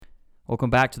Welcome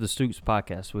back to the Stoops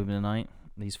Podcast. We've been tonight.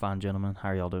 These fine gentlemen, how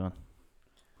are y'all doing?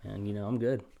 And I'm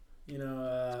good.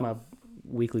 It's my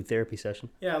weekly therapy session.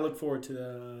 Yeah, I look forward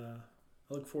to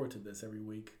this every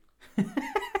week.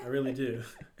 I really do.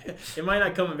 It might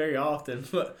not come very often,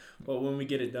 but when we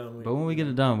get it done, we get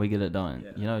it done, we get it done.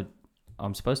 Yeah. You know,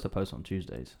 I'm supposed to post on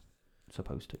Tuesdays.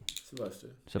 Supposed to.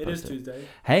 It is Tuesday.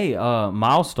 Hey,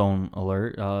 milestone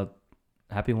alert.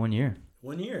 Happy 1 year.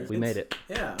 1 year. We made it.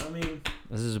 Yeah, I mean,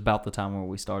 This is about the time where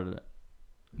we started it.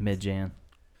 Mid-Jan.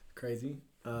 crazy.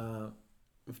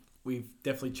 We've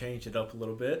definitely changed it up a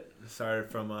little bit. Started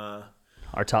from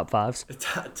Our top fives.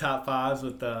 top fives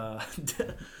with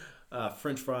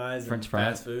French fries and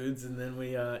fast foods, and then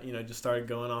we just started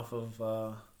going off of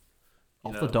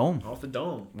the dome. Off the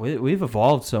dome. We've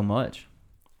evolved so much.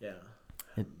 Yeah.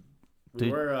 Dude.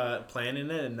 We were planning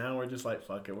it, and now we're just like,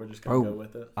 fuck it. We're just going to go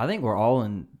with it. I think we're all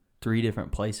in 3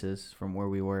 different places from where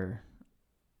we were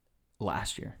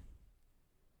last year.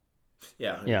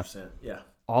 Yeah, 100%. Yeah.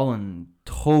 All in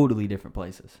totally different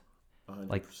places.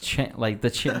 100%. Like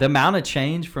the amount of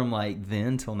change from like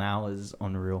then till now is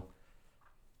unreal.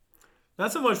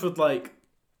 Not so much with like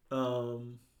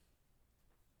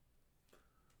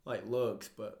looks,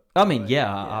 but I mean,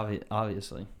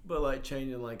 obviously. But like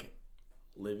changing like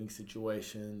living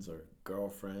situations or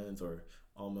girlfriends or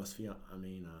almost I'm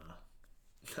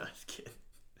just kidding.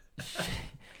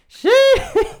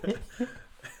 Shit.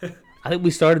 I think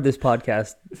we started this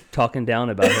podcast talking down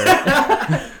about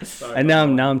her, and now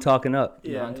I'm talking up.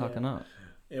 Yeah, I'm talking up.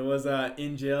 It was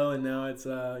in jail, and now it's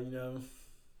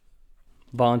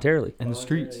Voluntarily. In the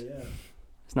streets. Yeah.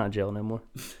 It's not jail no more.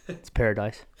 It's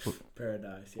paradise.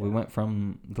 Paradise. Yeah. We went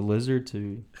from the lizard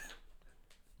to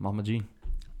Mama G.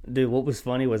 Dude, what was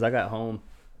funny was I got home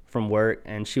from work,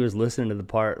 and she was listening to the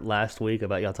part last week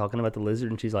about y'all talking about the lizard,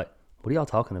 and she's like, "What are y'all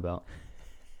talking about?"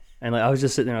 And like I was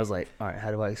just sitting there, I was like, "All right,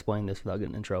 how do I explain this without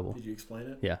getting in trouble?" Did you explain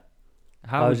it? Yeah.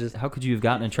 How could you have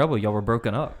gotten in trouble? Y'all were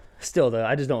broken up. Still though,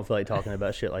 I just don't feel like talking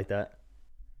about shit like that.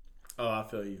 Oh, I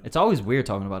feel you. It's always weird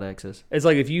talking about exes. It's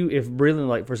like if really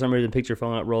like for some reason picked your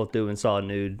phone up, rolled through, and saw a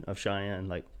nude of Cheyenne,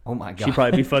 like, Oh my god, she'd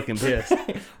probably be fucking pissed.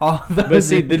 But But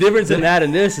see, the difference in that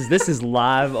and this is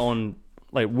live on,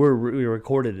 like, we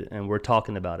recorded it and we're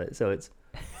talking about it, so it's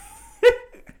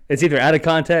either out of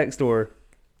context or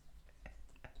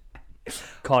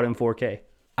caught in 4K.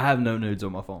 I have no nudes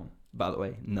on my phone, by the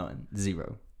way. None.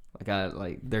 Zero.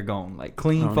 They're gone. Like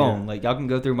clean phone. Yeah. Like y'all can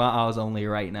go through my eyes only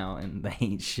right now and they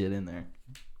ain't shit in there.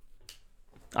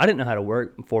 I didn't know how to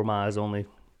work for my eyes only.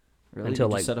 Really? Until,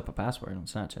 you like, just set up a password on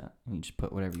Snapchat and you just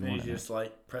put whatever you And want. you just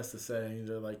like press the settings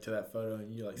or like to that photo,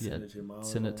 and you like send it to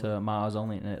Miles. Send it to my eyes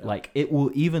only, and it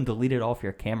will even delete it off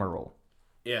your camera roll.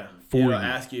 Yeah. For It'll you.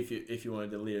 ask you if you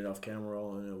want to delete it off camera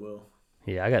roll, and it will.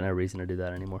 Yeah, I got no reason to do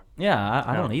that anymore. Yeah,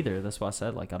 I don't either. That's why I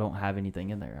said I don't have anything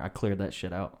in there. I cleared that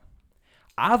shit out.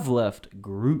 I've left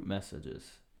group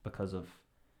messages because of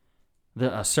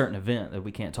a certain event that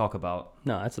we can't talk about.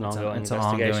 No, that's an ongoing It's an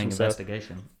investigation. ongoing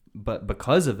investigation. But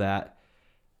because of that,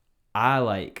 I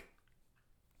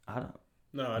don't.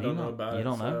 No, I don't know about it. You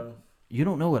don't know? You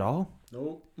don't know at all?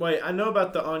 Nope. Wait, I know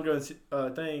about the ongoing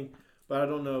thing, but I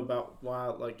don't know about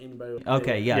why anybody would.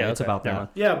 Okay, yeah, it's okay, about never that. mind.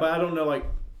 Yeah, but I don't know.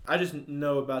 I just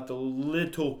know about the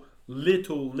little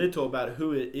about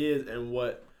who it is and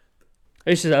what.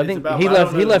 It's just I It's think about- he I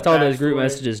don't know left the all those group backstory.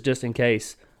 messages just in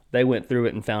case they went through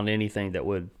it and found anything that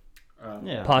would.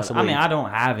 Yeah, Possibly. I mean, I don't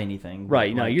have anything. but,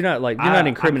 Right. No, you're not I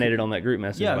incriminated on that group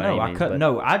message. Yeah, by no, any I means, cut. but-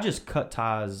 No, I just cut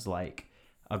ties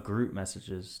a group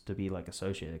messages to be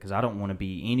associated because I don't want to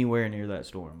be anywhere near that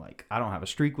storm. I don't have a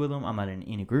streak with them. I'm not in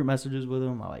any group messages with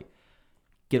them. I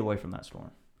get away from that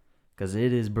storm because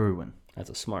it is brewing. That's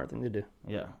a smart thing to do.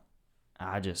 Yeah,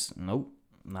 I just nope,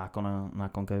 not gonna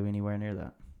go anywhere near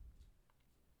that.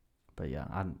 But yeah,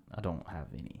 I don't have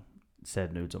any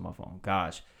said nudes on my phone.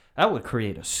 Gosh, that would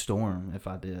create a storm if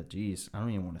I did. Jeez, I don't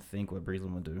even want to think what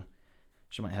Breezeland would do.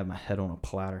 She might have my head on a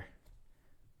platter.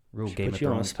 Real Should Game of put you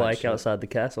on a Thrones type spike shit. outside the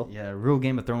castle. Yeah, real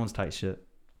Game of Thrones type shit.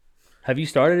 Have you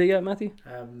started it yet, Matthew? I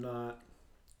have not.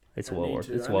 It's I well need worth.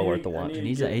 to. It's I well need- worth the I watch. need- And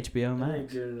he's at HBO I need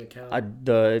Max. to get an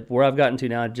account. Where I've gotten to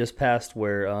now, I just passed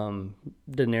where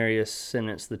Daenerys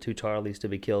sentenced the 2 Charlies to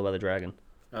be killed by the dragon.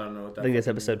 I don't know what that. I think that's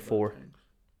fucking episode means, 4. but-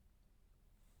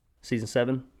 Season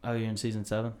 7. Oh, you're in season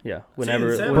 7? Yeah.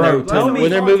 Season 7? Bro, when tell me-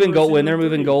 they're Last moving time gold we were when they're season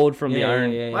moving 3. gold from the Yeah,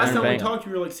 Iron. yeah, yeah. Last Iron time we Bank. talked,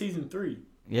 you were like season 3.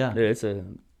 Yeah. Dude, it's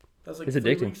That's like It's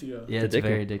 3 addicting. weeks ago. Yeah, it's addicting.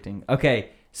 very addicting. Okay,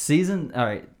 season. All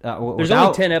right. there's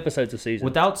only 10 episodes a season.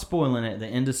 Without spoiling it, the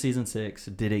end of season 6,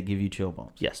 did it give you chill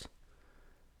bumps? Yes.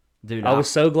 Dude, I was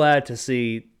so glad to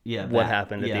see what that-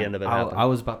 happened at the end of it. I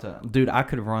was about to. Dude, I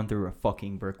could run through a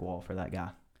fucking brick wall for that guy.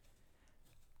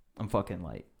 I'm fucking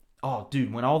like, oh,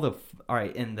 dude, when all the all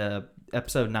right in the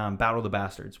episode 9 Battle of the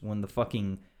Bastards, when the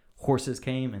fucking horses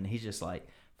came and he's just like,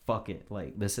 fuck it,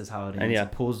 like this is how it ends. And yeah. He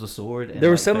pulls the sword. And, There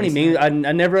were like, so many faces memes. it.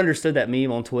 I never understood that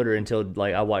meme on Twitter until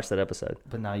like I watched that episode.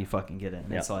 But now you fucking get it.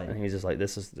 And it's like, and he's just like,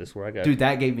 this is where I go. dude,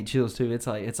 that gave me chills too. It's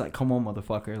like, come on,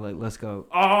 motherfucker, like let's go.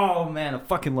 Oh man, I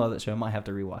fucking love that show. I might have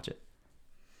to rewatch it.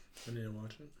 I need to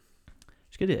watch it.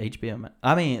 Just get it HBO Max.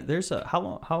 I mean, there's a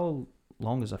how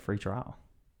long is a free trial?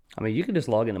 I mean, you can just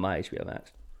log into my HBO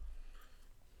Max.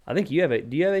 I think you have it.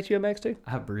 Do you have HBO Max too?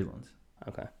 I have Breland's.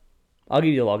 Okay, I'll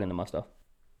give you a login to my stuff.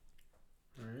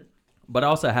 All right. But I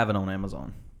also have it on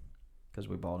Amazon because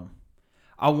we bought them.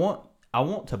 I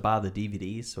want to buy the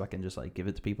DVDs so I can just like give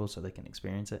it to people so they can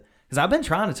experience it. Because I've been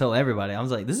trying to tell everybody. I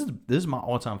was like, this is my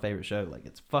all time favorite show. Like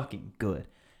it's fucking good.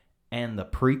 And the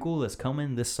prequel that's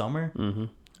coming this summer, Mm-hmm.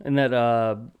 And that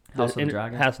House of the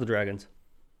Dragons? House of the Dragons.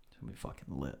 it's gonna be fucking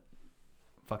lit.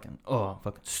 Fucking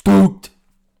stoked.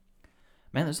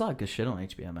 Man, there's a lot of good shit on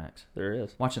HBO Max. There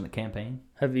is. Watching the campaign.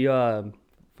 Have you Fuck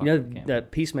you know the campaign.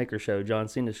 that Peacemaker show, John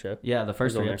Cena's show? Yeah, the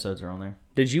first It's on 3 there. episodes are on there.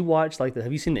 Did you watch like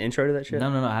have you seen the intro to that shit? No,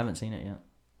 I haven't seen it yet.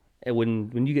 And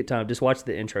when you get time, just watch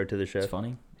the intro to the show. It's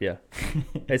funny. Yeah,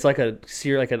 it's like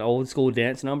like an old school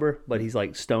dance number, but he's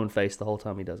like stone faced the whole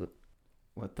time he does it.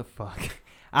 What the fuck?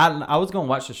 I was gonna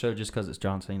watch the show just because it's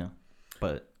John Cena,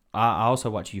 but I also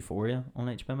watch Euphoria on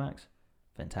HBO Max.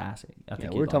 Fantastic. I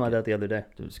think We were talking about that the other day.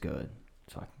 Dude, it's good.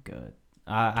 It's fucking good.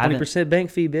 I 20% bank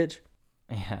fee, bitch.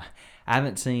 Yeah, I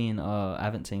haven't seen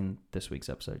this week's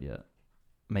episode yet.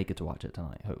 Make it to watch it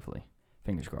tonight, hopefully.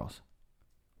 Fingers crossed.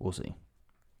 We'll see.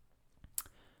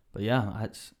 But yeah,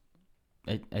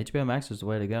 HBO Max is the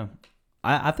way to go.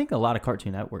 I think a lot of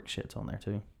Cartoon Network shit's on there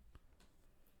too.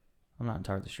 I'm not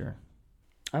entirely sure.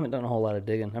 I haven't done a whole lot of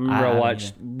digging. I remember I I haven't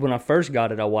watched when I first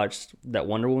got it. I watched that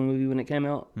Wonder Woman movie when it came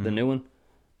out, the Mhm. new one,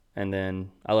 and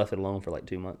then I left it alone for like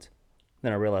 2 months.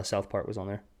 Then I realized South Park was on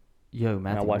there, Yo, and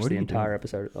Matthew, I watched what the are you doing? entire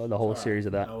episode, the whole series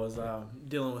of that. I was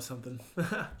dealing with something.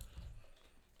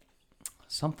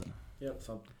 Something. Yep,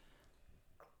 something.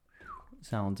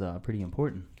 Sounds pretty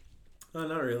important. No,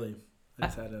 not really. I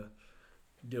just had to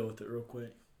deal with it real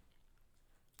quick.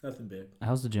 Nothing big.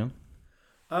 How's the gym?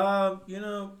 I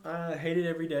hate it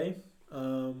every day.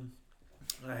 I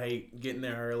hate getting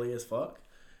there early as fuck.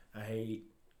 I hate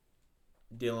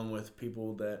dealing with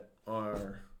people that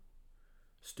are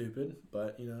stupid,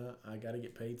 but I gotta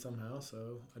get paid somehow,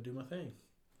 so I do my thing.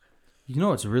 You know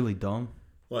what's really dumb?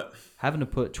 What? Having to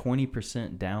put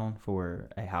 20% down for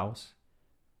a house.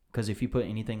 Because if you put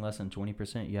anything less than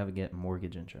 20%, you have to get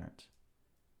mortgage insurance.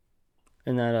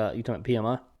 And that you talking about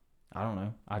PMI? I don't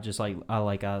know. I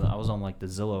was on like the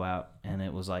Zillow app and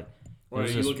it was like. What,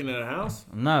 are you looking at a house?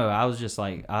 No, I was just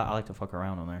like, I like to fuck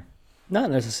around on there. Not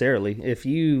necessarily. If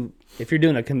you're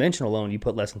doing a conventional loan, you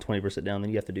put less than 20% down, then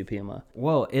you have to do PMI.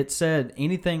 Well, it said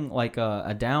anything like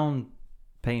a down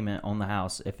payment on the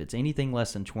house, if it's anything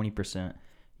less than 20%,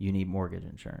 you need mortgage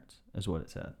insurance, is what it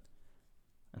said.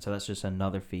 And so that's just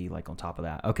another fee like on top of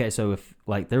that. Okay, so if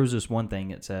like there was this one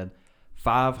thing, it said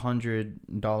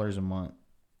 $500 a month.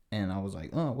 And I was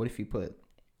like, oh, what if you put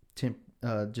 10,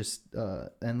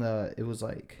 it was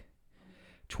like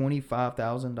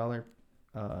 $25,000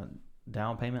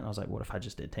 down payment. I was like, what if I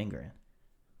just did 10 grand?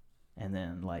 And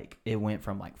then like it went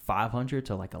from like 500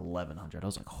 to like 1,100. I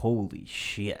was like, holy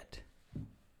shit.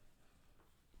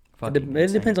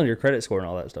 It depends on your credit score and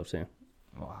all that stuff too.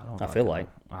 Well, I don't. I feel like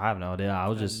I have no idea. I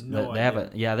was just no they have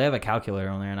idea. they have a calculator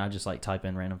on there, and I just like type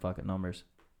in random fucking numbers.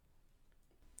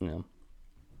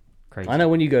 Crazy. I know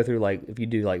when you go through like if you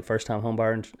do like first time home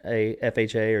buyer a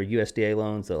FHA or USDA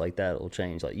loans that like that will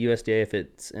change. Like USDA if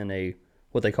it's in a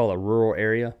what they call a rural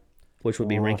area, which would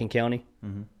be Rural. Rankin County,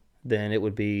 Mm-hmm. then it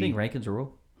would I be think Rankin's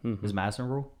rural. Mhm. Is Madison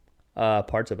rural?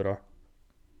 Parts of it are.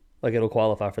 Like it'll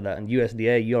qualify for that. And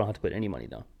USDA you don't have to put any money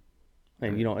down.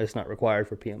 And you don't it's not required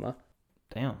for PMI.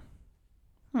 Damn.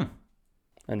 And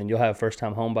then you'll have first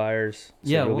time home buyers. So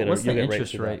Yeah. you'll get What's the you'll get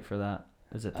interest rates for that. rate for that?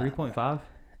 Is it 3.5?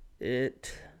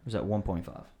 It Or is that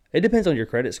 1.5? It depends on your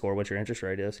credit score, what your interest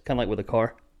rate is. Kind of like with a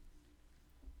car.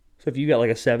 So if you got like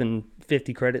a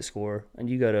 750 credit score and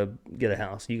you go to get a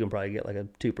house, you can probably get like a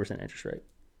 2% interest rate.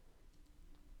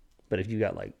 But if you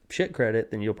got like shit credit,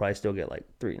 then you'll probably still get like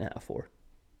 3.5, 4,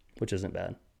 which isn't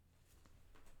bad.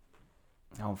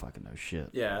 I don't fucking know shit.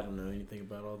 Yeah, I don't know anything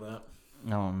about all that. I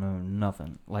don't know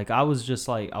nothing. Like I was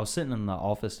sitting in the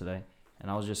office today, and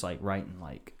I was just like writing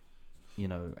like,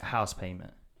 house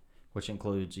payment, which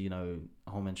includes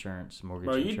home insurance, mortgage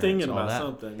Bro, insurance, you thinking all about that.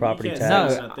 something? Property You tax. can't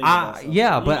say No, you're not thinking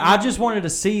about something. but I just wanted to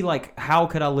see like how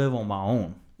could I live on my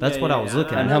own. That's what I was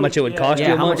looking And at. how much it would cost you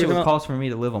Yeah, a how month? much it would cost for me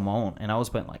to live on my own, and I was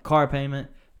paying like car payment,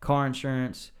 car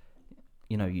insurance,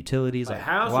 utilities, Like like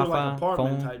house or like Wi-Fi,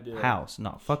 apartment phone, type deal? house.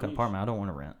 No, fucking Sheesh. apartment. I don't want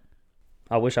to rent.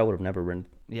 I wish I would have never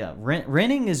rented. Yeah,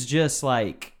 renting is just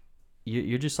like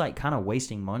you're just like kind of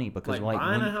wasting money because Like like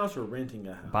buying when- a house or renting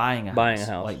a house? buying a Buying house.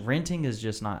 a house. Like renting is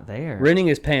just not there. Renting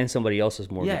is paying somebody else's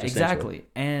mortgage. Yeah, essentially. exactly.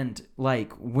 And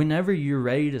like whenever you're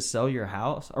ready to sell your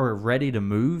house or ready to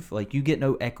move, like you get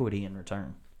no equity in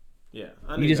return. Yeah.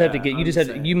 You just have to get. You just have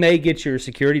to. You may get your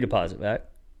security deposit back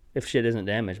if shit isn't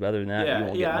damaged. But other than that, you Yeah,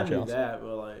 won't yeah, get I much knew else. that,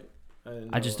 but like,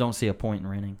 I just don't see a point in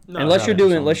renting. No, Unless I'd you're rather doing,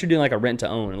 just unless you're doing like a rent to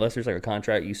own. Unless there's like a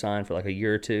contract you sign for like a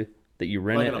year or two that you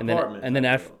rent like it, an and then apartment, and then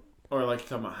type after deal. Or like you're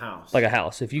talking about house. like a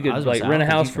house. If you I could was gonna like say, I rent a don't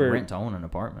think house you can for rent to own an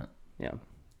apartment. yeah. I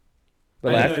But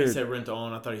didn't know after he said rent to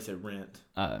own. I thought he said rent.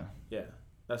 Yeah,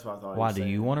 that's what I thought. Why he was do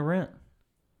saying. you want to rent?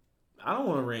 I don't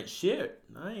want to rent shit.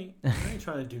 I ain't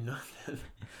trying to do nothing.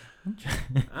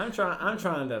 I'm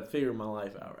trying to figure my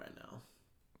life out right now.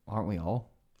 Aren't we all?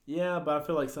 Yeah, but I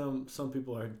feel like some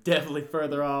people are definitely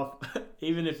further off,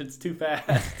 even if it's too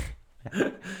fast.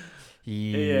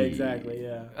 Yeah, exactly.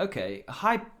 Yeah. Okay,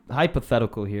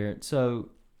 hypothetical here. So,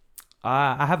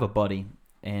 I have a buddy,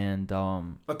 and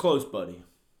A close buddy.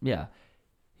 yeah,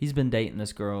 he's been dating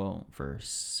this girl for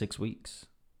 6 weeks,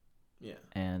 Yeah.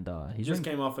 and He he's just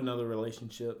came off another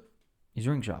relationship. he's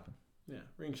ring shopping. Yeah,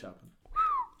 ring shopping.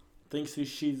 Thinks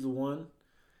she's the one.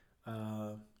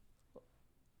 I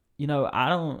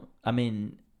don't. I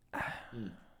mean, I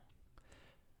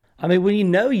mean, when you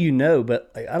know,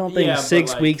 but like, I don't think Yeah, but,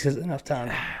 6 like- weeks is enough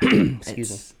time. Excuse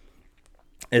me, it's,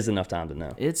 is enough time to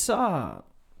know. it's I'm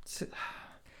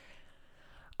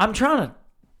trying to.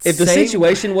 If the say-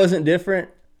 situation wasn't different,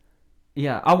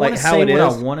 yeah, I want like to how say it what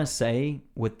is. I want to say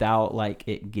without like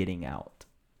it getting out,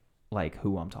 like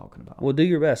who I'm talking about. well, do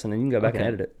your best, and then you can go back and Okay.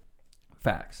 edit it.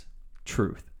 Facts,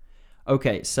 truth.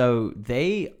 Okay, so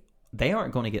they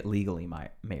aren't going to get legally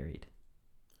married.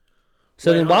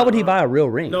 So Wait, then, hold why on, would he hold on. buy a real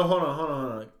ring? No, hold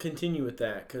on. Continue with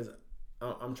that, because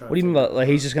I'm trying. What do you mean by like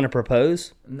he's just gonna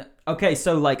propose? Okay,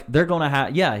 so like they're gonna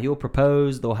have he'll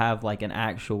propose. They'll have like an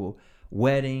actual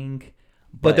wedding,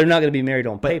 But they're not gonna be married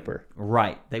on paper.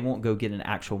 right. They won't go get an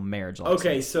actual marriage license.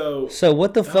 Okay, so So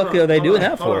what the fuck are they doing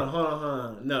that for? Hold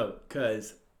on. No,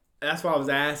 because that's why I was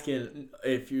asking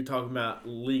if you're talking about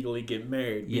legally get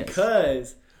married. Yes.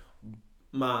 Because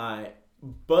my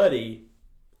buddy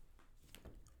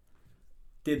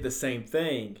did the same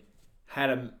thing. Had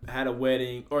a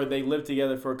wedding, or they lived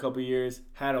together for a couple years.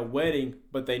 Had a wedding,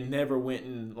 but they never went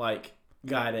and like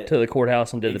got it To the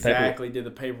courthouse and did the paper. exactly. Did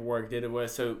the paperwork? Did it?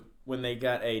 So when they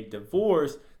got a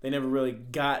divorce, they never really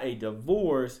got a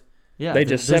divorce. Yeah, They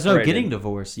just there's no separated. getting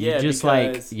divorced. You Yeah, just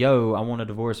because- like, yo, I want a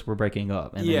divorce. We're breaking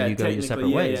up, and then you go your separate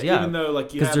ways. Yeah, Even though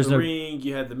like you 'Cause had there's the no- ring,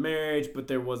 you had the marriage, but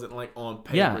there wasn't like on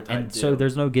paper. yeah, type and deal. so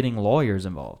there's no getting lawyers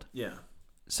involved. yeah.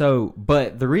 So,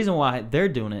 but the reason why they're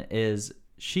doing it is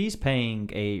she's paying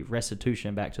a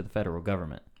restitution back to the federal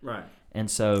government, Right. and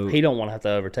so He don't want to have to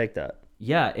overtake that.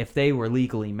 yeah, if they were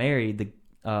legally married,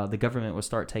 the government would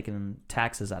start taking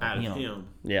taxes out Out of of him him.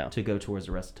 Yeah. to go towards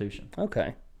the restitution.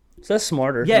 Okay. So that's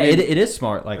smarter. Yeah, I mean, it is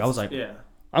smart. Like I was like, Yeah.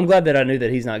 I'm glad that I knew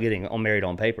that he's not getting married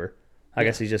on paper. I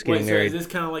guess he's just Wait, getting so is married. this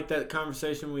kind of like that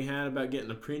conversation we had about getting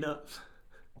a prenup?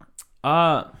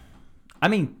 I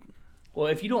mean, Well,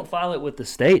 if you don't file it with the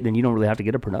state, then you don't really have to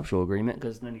get a prenuptial agreement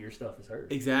because none of your stuff is hers.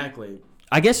 Exactly.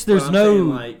 I guess there's I'm no. saying,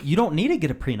 like- You don't need to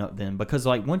get a prenup then because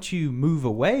like once you move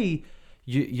away,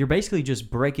 you're basically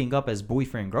just breaking up as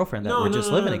boyfriend girlfriend that we're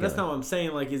just living together. That's not what I'm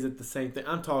saying. Like, is it the same thing?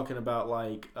 I'm talking about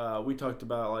like we talked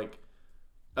about like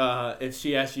if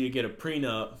she asked you to get a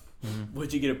prenup, Mm-hmm.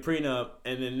 would you get a prenup?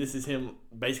 And then this is him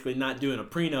basically not doing a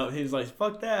prenup. He's like,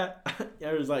 fuck that.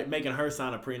 It was like making her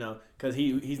sign a prenup because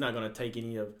he's not going to take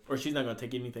any of, or she's not going to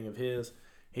take anything of his.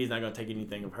 He's not going to take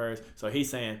anything of hers. So he's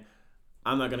saying,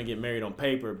 I'm not going to get married on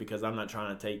paper because I'm not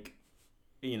trying to take,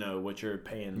 what you're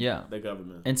paying the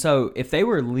government. And so if they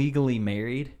were legally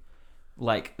married,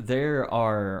 like there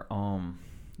are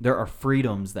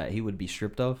freedoms that he would be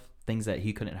stripped of, things that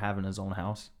he couldn't have in his own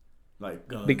house. Like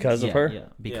guns. Because of Yeah, her? yeah,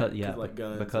 because Yeah, 'cause, like,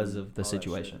 guns because and of the all that shit,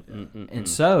 situation. yeah. Mm-mm-mm. And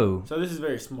so So this is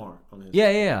very smart on his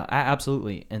yeah,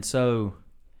 absolutely. And so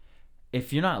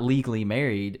if you're not legally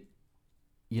married,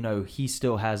 he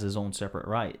still has his own separate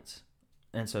rights,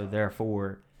 and so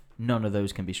therefore none of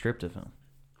those can be stripped of him.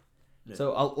 Yeah.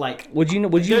 So like Would you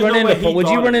There's run no way into he would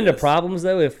you thought run of into this. problems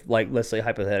though if like let's say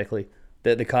hypothetically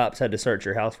that the cops had to search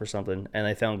your house for something and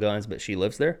they found guns but she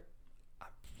lives there?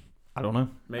 I don't know.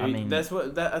 Maybe I mean,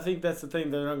 I think that's the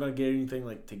thing. They're not going to get anything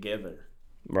like together.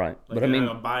 Right. Like, But I mean,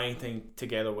 not gonna buy anything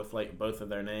together with like both of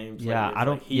their names. Yeah, like, if, I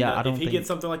don't- Like, he yeah, I does- don't If he think- gets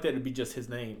something like that, it'd be just his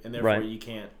name, and therefore Right. you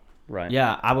can't. right.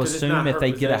 Yeah, I would 'Cause it's assume not if her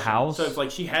they get a possession. house. So if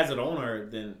like she has it on her,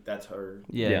 then that's her.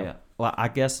 Yeah, Yeah. yeah. Well, I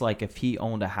guess like if he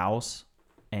owned a house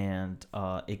and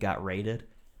it got raided,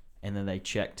 and then they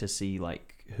checked to see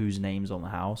like whose name's on the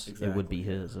house, it would be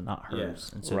Exactly. his and not Yeah.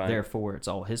 hers. And so Right. therefore it's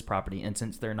all his property. And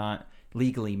since they're not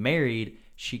legally married,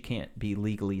 she can't be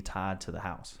legally tied to the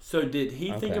house. So did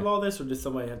he think Okay. of all this, or did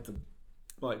somebody have to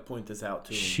like point this out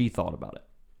to him? She thought about it.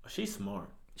 She's smart.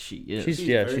 She is. She's-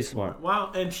 Yeah, she's smart.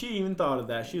 Wow, and she even thought of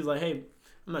that. She was like, "Hey,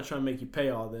 I'm not trying to make you pay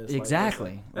all this." Like,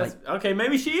 Exactly. that's- okay,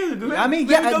 maybe she is. Maybe, I mean,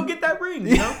 maybe yeah, go get that ring.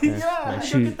 You know? Yeah, go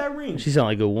she- get that ring. She sounded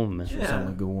like a good woman, man. She's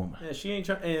a good woman. Yeah, she ain't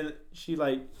trying. And she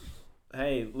like,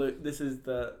 hey, look, this is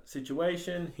the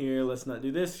situation here. Let's not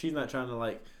do this. She's not trying to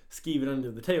like skeeve it under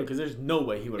the table because there's no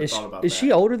way he would have Is, thought about is that.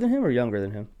 she older than him or younger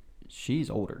than him? She's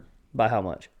older. By how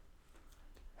much?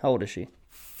 How old is she?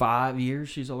 5 years.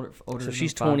 She's older. So than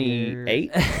she's 5 years.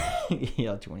 28?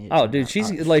 Yeah, 28. Oh, dude, she's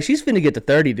finna get to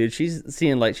 30, dude.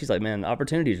 She's like, man,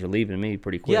 opportunities are leaving me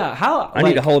pretty quick. Yeah. How? I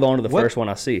need to hold on to the what- first one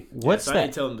I see. What's so I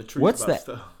ain't that? telling the truth What's about that?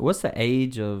 stuff. What's the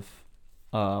age of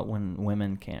when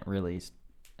women can't really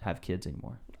have kids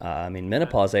anymore? I mean,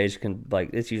 menopause age can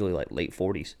it's usually like late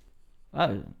 40s.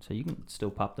 Oh, so you can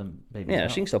still pop them babies. Yeah,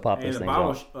 out. she can still pop And those the things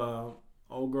Bible, out.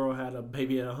 old girl had a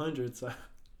baby at 100. So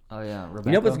Oh yeah, Rebecca.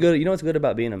 You know what's good? You know what's good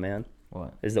about being a man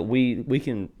What? is that we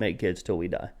can make kids till we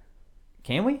die.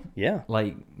 Can we? Yeah.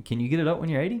 Like, can you get it up when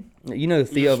you're 80? You know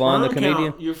Theo Your Vaughn, the sperm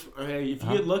count- comedian. hey, if you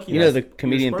get lucky, You know the that's- your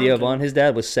comedian sperm Theo count- Vaughn. His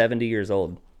dad was 70 years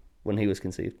old when he was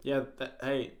conceived. Yeah,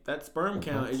 that sperm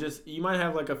count is just, you might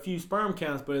have like a few sperm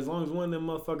counts, but as long as one of them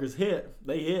motherfuckers hit,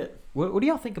 they hit. What do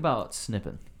y'all think about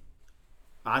snipping?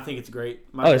 I think it's great.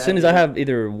 As soon as I have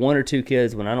either one or two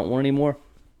kids, when I don't want any more,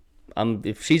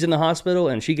 if she's in the hospital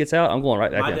and she gets out, I'm going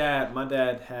right back in. My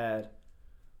dad had,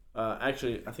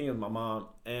 actually, I think it was my mom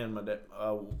and my dad.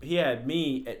 He had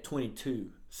me at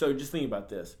 22. So just think about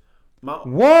this.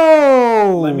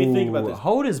 Whoa! Let me think about this.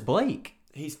 How old is Blake?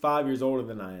 He's 5 years older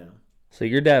than I am. So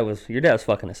your dad was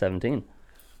fucking at 17.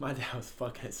 My dad was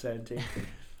fucking at 17.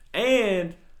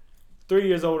 And 3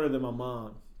 years older than my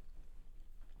mom.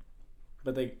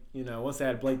 But they, once they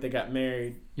had Blake, they got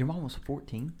married. Your mom was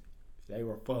 14. They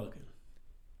were fucking.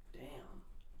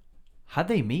 How'd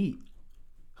they meet?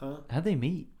 Huh? How'd they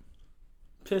meet?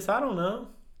 Piss, I don't know.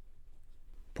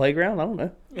 Playground? I don't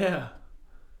know. Yeah.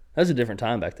 That was a different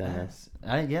time back then, man.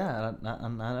 I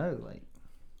know. Like,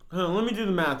 Let me do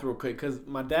the math real quick, because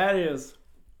my dad is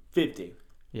 50.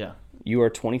 yeah. You are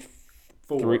 23,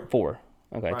 4. 4.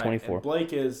 Okay, Right, 24. And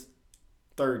Blake is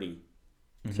 30.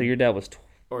 So your dad was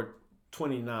Or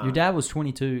 29. Your dad was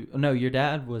 22. No, your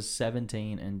dad was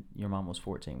 17, and your mom was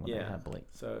 14 when they Yeah. had Blake.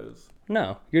 So it was,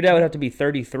 no. Your dad would have to be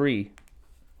 33,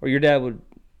 or your dad would.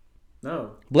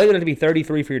 no. Blake would have to be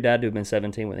 33 for your dad to have been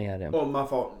 17 when they had him. Well, my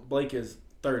fault. Blake is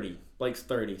 30. Blake's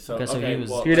 30. So, Okay, so he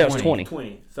was- Your dad was 20.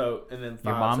 20. So, and then 5.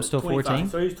 mom's so still 25. 14?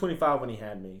 So he was 25 when he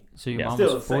had me. So your Yeah. mom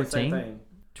Still was the 14, same thing.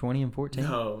 20, and 14.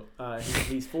 No,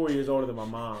 he's 4 years older than my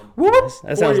mom.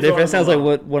 That sounds different. That sounds like mom.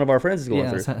 what one of our friends is going Yeah,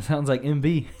 through. so- sounds like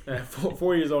MB.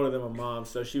 4 years older than my mom,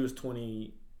 so she was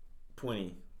 20.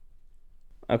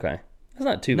 Okay. That's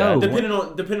not too No,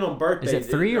 bad. Depending on birthdays. Is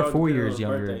it 3 or 4 depending years on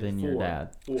younger birthdays. than your 4.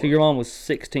 dad? 4. So your mom was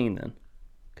 16 then.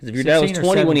 Because if your dad was 16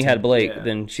 or 20 when he had 17. Blake, Yeah.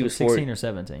 then she So was 16 40. or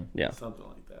 17. Yeah. Something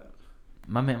like that.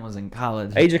 My man was in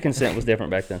college. Age of consent was different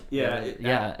back then.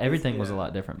 Yeah. Everything was a yeah.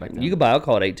 lot different back then. You could buy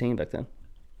alcohol at 18 back then.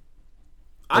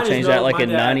 I just changed know that, like, my in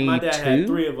dad, My dad 92? had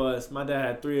 3 of us. My dad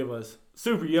had 3 of us,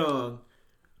 super young,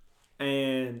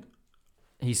 and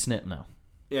He's snipped now.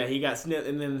 yeah, he got snipped,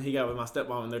 and then he got with my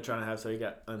stepmom, and they're trying to have, so he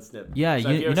got unsnipped. Yeah, So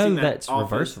if you ever know seen that that's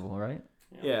Office- reversible, right?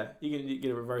 Yeah, you can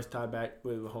get a reverse tie back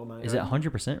with the whole 9. Is it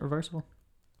 100% reversible?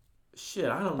 Shit,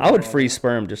 I don't know. I would all freeze that.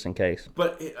 sperm just in case.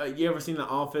 But you ever seen The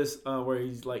Office where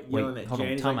he's like yelling Wait, at hold Jane?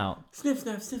 on. He's Time like, out. Sniff,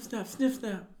 snap, sniff, snap, sniff,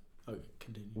 snap. Okay,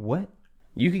 continue. What?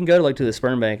 You can go to the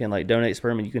sperm bank and donate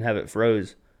sperm, and you can have it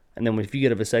froze. And then if you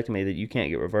get a vasectomy that you can't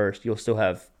get reversed, you'll still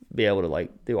be able to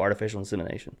do artificial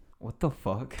insemination. What the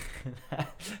fuck?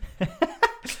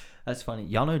 That's funny.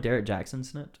 Y'all know Derek Jackson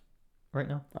snipped right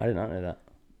now? I did not know that.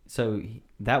 So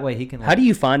that way he can. How do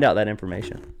you find out that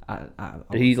information?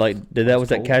 Did he was that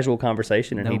told. casual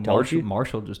conversation and No, he told Marshall, you?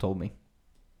 Marshall just told me.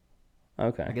 I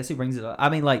Okay. guess he brings it up. I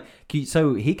mean,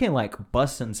 so he can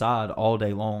bust inside all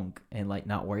day long and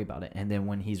not worry about it. And then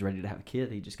when he's ready to have a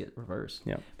kid, he just get reversed.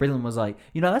 Yeah. Braylon was like,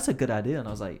 that's a good idea. And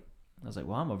I was like,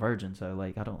 well, I'm a virgin, so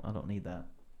I don't need that.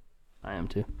 I am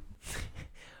too.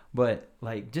 But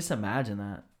just imagine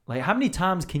that. How many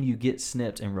times can you get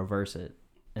snipped and reverse it?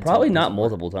 until Probably it not doesn't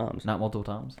work? multiple times. Not multiple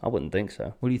times. I wouldn't think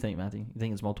so. What do you think, Matthew? You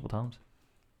think it's multiple times?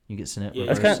 You get snip, Yeah,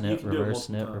 reverse, that's kinda- you snip, can do it reverse,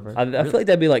 multiple snip, times. reverse. I feel like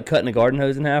that'd be like cutting a garden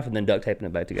hose in half and then duct taping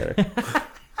it back together.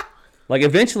 Like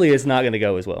eventually, it's not going to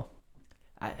go as well.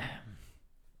 I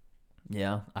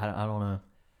don't know.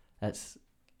 It's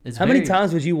How many very-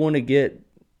 times would you want to get?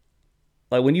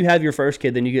 Like when you have your first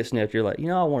kid, then you get snipped. You're like,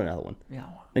 I want another one. Yeah.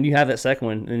 Then you have that second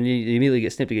one, and you immediately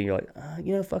get snipped again.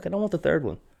 You're like, fuck, I don't want the third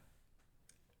one.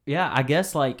 Yeah, I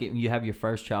guess like if you have your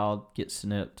first child get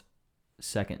snipped,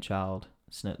 second child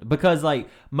snipped, because like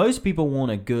most people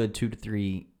want a good 2 to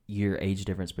 3 year age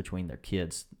difference between their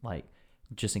kids, like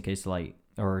just in case like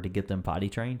or to get them potty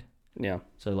trained. Yeah.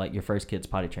 So like your first kid's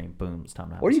potty trained, boom, it's time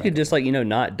to have. Or a you could second just one. like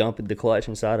not dump the clutch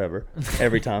inside of her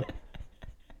every time.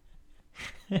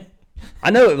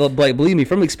 I know it, like believe me,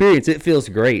 from experience, it feels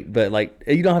great, but like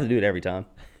you don't have to do it every time.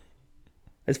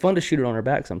 It's fun to shoot it on her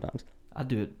back sometimes. I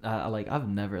do it. I've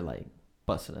never like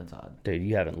busted inside. Dude,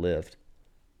 you haven't lived.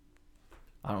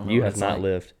 I don't know. You what have it's not like.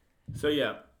 lived. So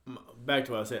yeah, back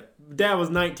to what I said. Dad was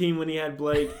 19 when he had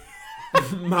Blake.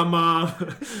 my mom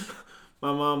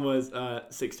was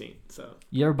 16. So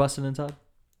You ever busted inside?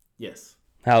 yes,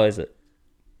 How is it?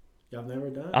 y'all never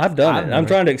done it? I've done I've it. never. I'm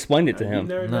trying to explain it to You've him.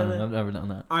 never No, done it? I've never done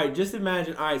that. All right, just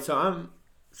imagine. All right,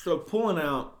 so pulling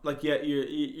out like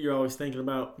you're always thinking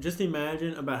about. Just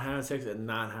imagine about having sex and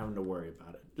not having to worry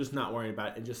about it. Just not worrying about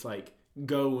it, and just like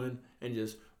going and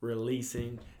just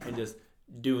releasing and just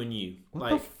doing you.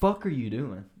 What like the fuck are you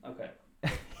doing? Okay.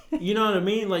 you know what I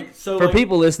mean? Like so. For like,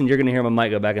 people listening, you're gonna hear my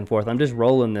mic go back and forth. I'm just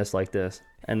rolling this like this,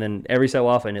 and then every so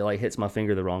often it like hits my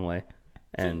finger the wrong way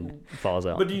and falls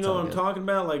out. But do you It's know all what I'm good. talking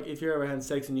about? Like if you're ever having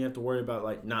sex and you have to worry about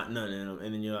like not none in them,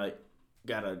 and then you're like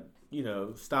gotta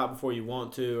stop before you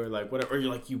want to, or like whatever, or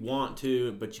you're like you want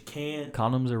to but you can't.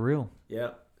 Condoms are real.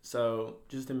 Yep. So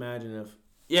just imagine if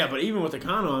but even with the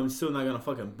condom, I'm still not gonna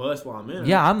fucking bust while I'm in it.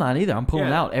 Yeah, I'm not either. I'm pulling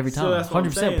Yeah, out every so time. that's what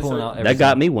I'm 100% saying, pulling so- out every That got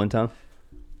time. me one time.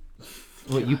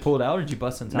 What, you pulled out or did you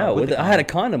bust inside? No, with the I had a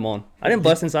condom? condom on. I didn't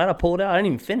bust inside. I pulled out. I didn't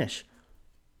even finish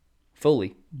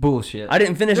fully. Bullshit. I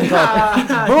didn't finish until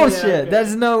I, Bullshit. Yeah, okay.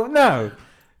 That's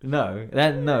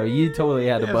no. You totally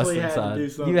had to bust Definitely had to inside. do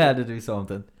something. You had to do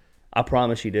something. I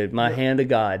promise you did. My hand to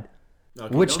God.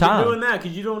 Okay, Which don't time? be doing that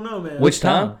because you don't know, man. Which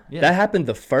time? Yeah. That happened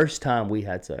the first time we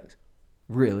had sex.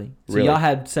 Really? So Really. y'all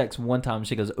had sex one time.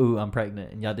 She goes, "Ooh, I'm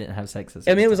pregnant," and y'all didn't have sex.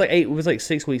 I mean, it was like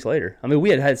 6 weeks later. I mean, we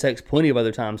had sex plenty of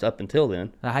other times up until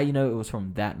then. How you know it was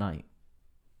from that night?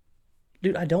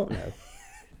 Dude, I don't know.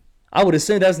 I would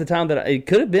assume that was the time that it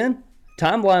could have been.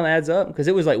 Timeline adds up because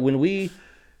it was like when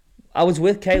I was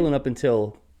with Kaylin up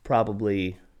until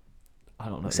probably I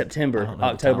don't know. September, I don't know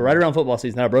the October, right timeline. around football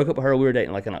season. I broke up with her. We were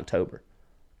dating like in October.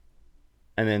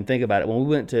 And then think about it. When we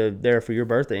went to there for your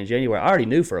birthday in January, I already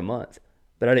knew for a month,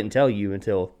 but I didn't tell you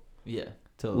until Yeah.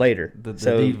 Till later. The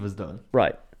So- deed was done.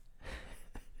 right.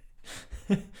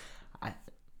 I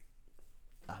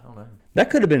don't know. That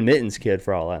could have been Mitten's kid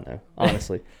for all I know,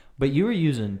 honestly. But you were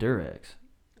using Durex.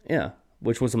 Yeah,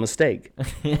 which was a mistake. I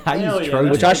Hell used yeah,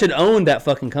 Trojan. Which I should own that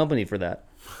fucking company for that.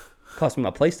 Cost me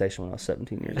my PlayStation when I was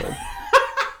 17 years old.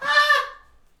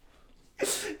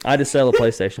 I had to sell a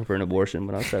PlayStation for an abortion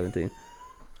when I was 17.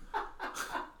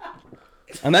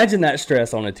 Imagine that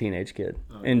stress on a teenage kid,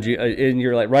 and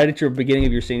you're like right at your beginning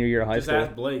of your senior year of high Just school.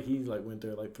 ask Blake. He's like went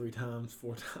there like 3 times,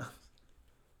 4 times.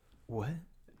 What?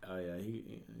 Oh yeah,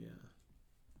 yeah.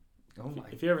 Oh my!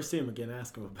 If you ever see him again,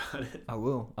 ask him about it. I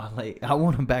will. I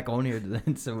want him back on here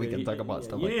then, so we can talk about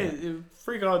stuff like that. You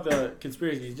freak out the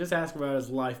conspiracies. Just ask him about his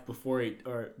life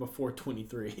before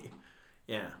 23.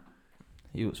 Yeah,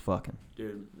 He was fucking.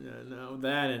 dude. No,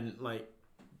 that and like,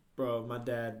 bro, my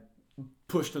dad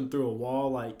pushed him through a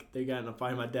wall. Like they got in a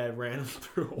fight. My dad ran him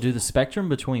through. A wall. Dude, the spectrum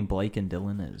between Blake and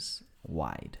Dylan is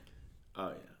wide, Oh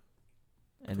yeah.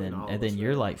 and Between then all and of then us,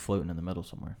 you're right? like floating in the middle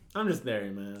somewhere. I'm just there,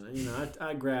 man.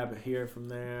 I grab here from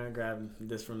there, I grab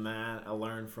this from that. I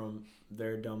learn from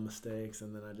their dumb mistakes,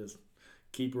 and then I just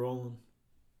keep rolling.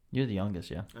 You're the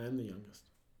youngest, yeah. I am the youngest.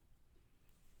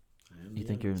 You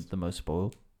think you're the most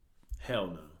spoiled? Hell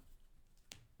no.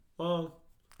 Well,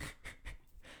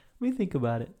 Let me think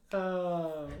about it.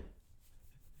 no,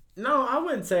 I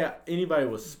wouldn't say anybody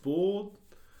was spoiled.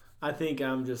 I think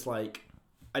I'm just like,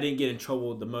 I didn't get in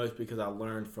trouble the most because I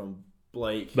learned from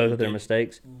Blake. Both of their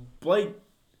mistakes. Blake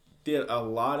did a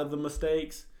lot of the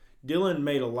mistakes. Dylan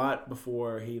made a lot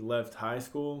before he left high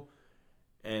school.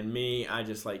 And me, I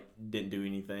just like didn't do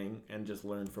anything and just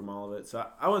learned from all of it. So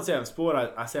I wouldn't say I'm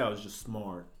spoiled. I say I was just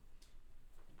smart.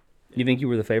 You think you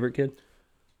were the favorite kid?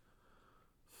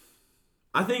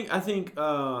 I think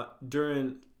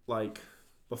during like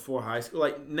before high school,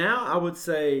 like now I would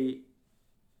say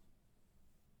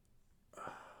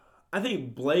I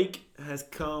think Blake has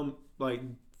come like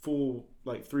full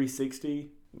like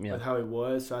 360 Yeah. with how he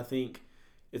was. So I think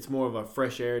it's more of a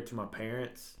fresh air to my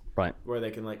parents. Right. Where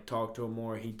they can like talk to him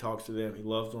more. He talks to them. He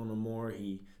loves on them more.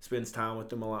 He spends time with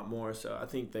them a lot more. So I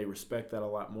think they respect that a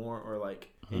lot more, or like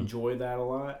enjoy that a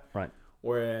lot. Right.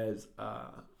 Whereas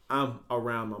I'm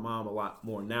around my mom a lot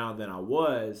more now than I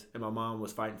was, and my mom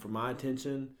was fighting for my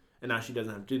attention, and now she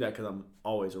doesn't have to do that because I'm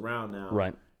always around now.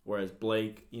 Right. Whereas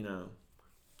Blake,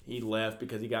 he left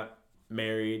because he got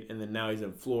married, and then now he's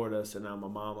in Florida. So now my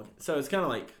mom. So it's kind of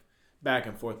like back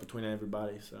and forth between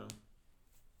everybody. So.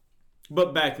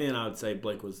 But back then, I would say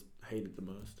Blake was hated the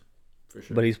most, for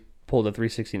sure. But he's pulled a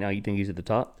 360 now. You think he's at the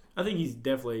top? I think he's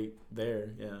definitely there,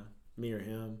 yeah. Me or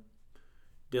him.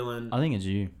 Dylan, I think it's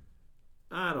you.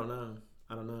 I don't know.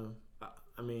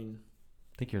 I mean,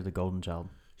 I think you're the golden child.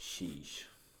 sheesh.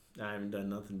 I haven't done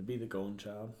nothing to be the golden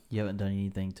child. You haven't done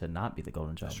anything to not be the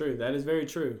golden child. That's true. That is very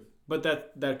true. But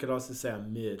that could also say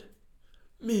I'm mid.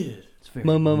 Mid. It's very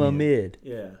Mid.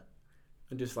 Yeah.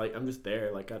 I'm just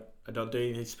there. Like, I don't do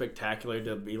anything spectacular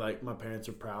to be like, my parents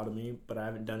are proud of me, but I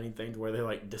haven't done anything to where they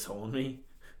like disown me.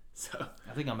 So.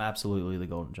 I think I'm absolutely the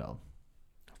golden child.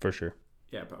 For sure.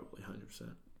 Yeah, probably 100%.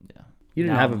 Yeah. You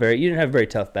didn't have a very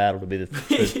tough battle to be the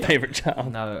favorite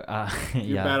child. No. Your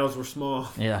Yeah. battles were small.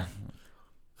 Yeah.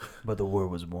 But the war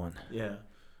was won. Yeah.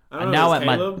 I And don't now know, at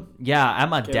Caleb?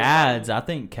 my Caleb? dad's, I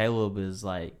think Caleb is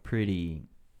like pretty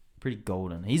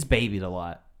golden. He's babied a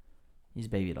lot.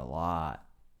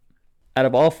 Out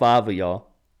of all 5 of y'all,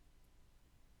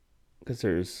 because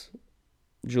there's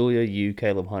Julia, you,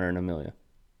 Caleb, Hunter, and Amelia.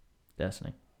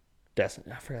 Destiny.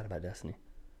 Destiny. I forgot about Destiny.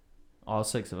 All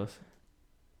 6 of us.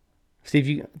 Steve,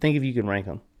 you think if you can rank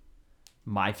them.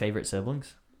 My favorite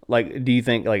siblings? Like, do you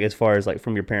think, like, as far as, like,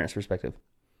 from your parents' perspective?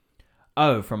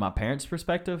 Oh, from my parents'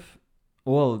 perspective?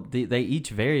 Well, they each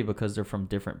vary because they're from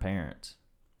different parents.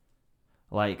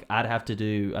 Like, I'd have to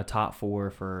do a top 4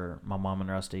 for my mom and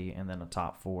Rusty, and then a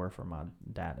top 4 for my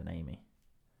dad and Amy.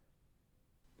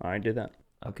 All right, do that.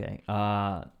 Okay.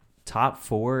 Top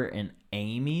 4 in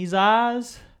Amy's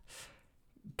eyes: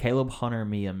 Caleb, Hunter,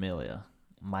 me, Amelia.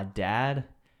 My dad,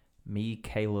 me,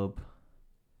 Caleb.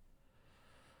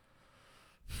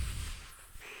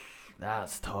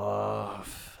 That's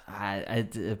tough.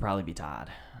 It'd probably be tied.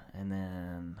 And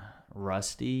then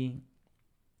Rusty,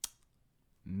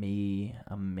 me,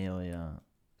 Amelia.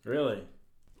 Really?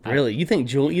 Really? You think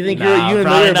Julia? You think Nah, you and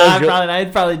Amelia probably are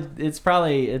not. both It's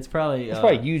probably. It's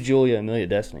probably you, Julia, Amelia,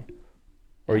 Destiny,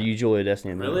 or Yeah. you, Julia,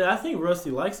 Destiny, Amelia. Really? I think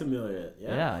Rusty likes Amelia.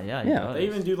 Yeah. Yeah. Yeah. They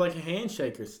even do like a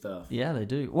handshake or stuff. Yeah, they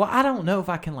do. Well, I don't know if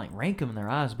I can like rank them in their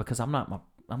eyes because I'm not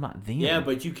them. Yeah,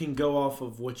 but you can go off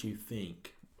of what you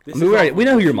think. I mean, we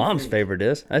know who your mom's favorite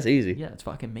is. That's easy. Yeah, it's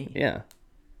fucking me. Yeah.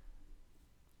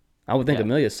 I would think Yeah.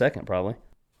 Amelia's second, probably.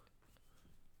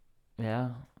 Yeah,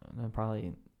 then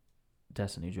probably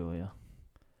Destiny, Julia.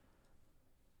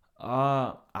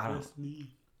 I don't. That's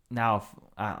me. Now,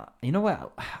 you know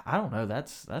what? I don't know.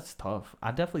 That's tough.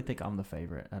 I definitely think I'm the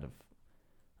favorite out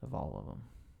of all of them.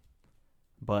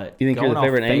 But You think you're going the off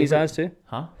favorite in Amy's eyes too?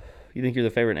 Huh? You think you're the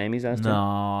favorite in Amy's eyes too? No,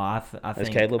 I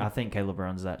think Caleb? I think Caleb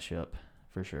runs that ship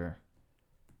for sure.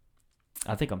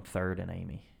 I think I'm third in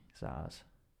Amy's eyes,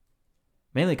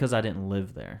 mainly because I didn't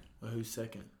live there. Well, who's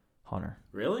second? Hunter.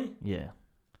 Really? Yeah.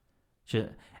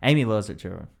 Amy loves her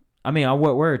children. I mean,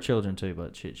 we're her children too,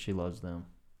 but she loves them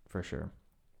for sure.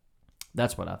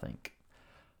 That's what I think.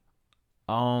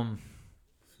 Now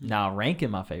ranking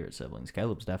my favorite siblings,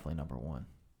 Caleb's definitely number 1.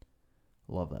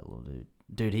 Love that little dude.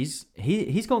 Dude, he's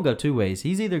gonna go 2 ways.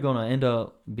 He's either gonna end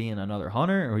up being another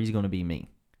Hunter or he's gonna be me.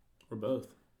 Or both.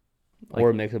 Or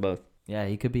a mix of both. Yeah,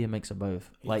 he could be a mix of both.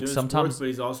 He's like doing sometimes, sports, but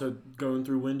he's also going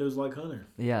through windows like Hunter.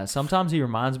 yeah, sometimes he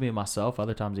reminds me of myself.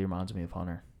 Other times he reminds me of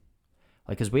Hunter.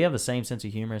 Like, cause we have the same sense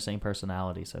of humor, same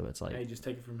personality. So it's like Hey, just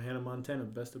take it from Hannah Montana,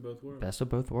 best of both worlds. best of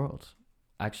both worlds.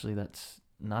 Actually, that's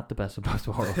not the best of both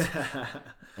worlds.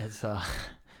 It's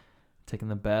taking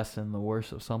the best and the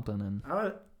worst of something and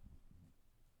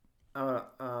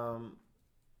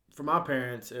For my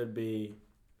parents, it would be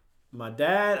my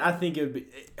dad. I think it would be,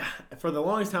 for the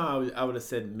longest time, I would have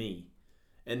said me.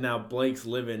 And now Blake's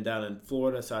living down in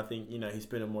Florida, so I think, he's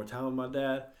spending more time with my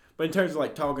dad. But in terms of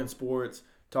like talking sports,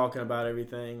 talking about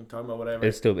everything, talking about whatever,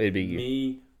 It'd be you.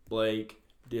 me, Blake,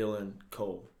 Dylan,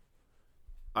 Cole.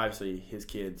 Obviously, his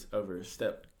kids over his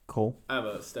cool. I have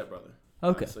a stepbrother. Okay.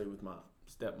 Obviously, with my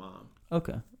stepmom.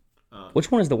 Okay.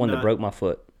 Which one is the one that Not- broke my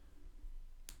foot?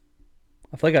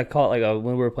 I feel like I caught when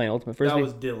we were playing Ultimate Frisbee. That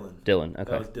was Dylan. Dylan.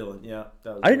 Okay. That was Dylan. Yeah.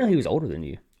 That was I didn't know Dylan. he was older than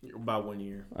you. By 1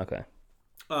 year. Okay.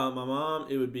 My mom,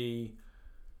 it would be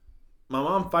my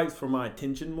mom fights for my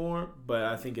attention more, but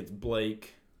I think it's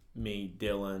Blake, me,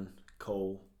 Dylan,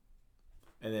 Cole,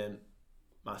 and then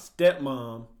my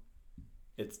stepmom.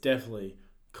 It's definitely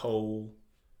Cole,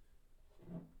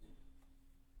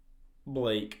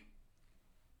 Blake,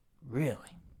 Really?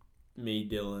 me,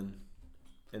 Dylan,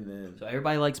 and then. So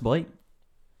everybody likes Blake?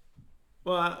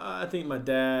 Well, I think my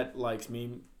dad likes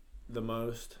me the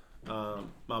most. My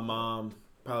mom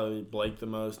probably Blake the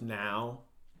most now,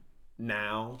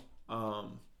 and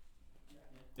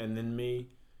then me.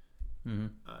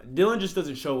 Mm-hmm. Dylan just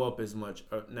doesn't show up as much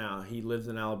now. He lives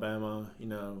in Alabama,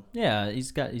 Yeah, he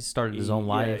started his own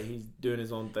life. Yeah, he's doing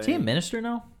his own thing. Is he a minister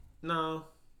now? No,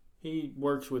 he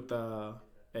works with a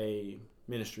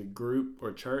ministry group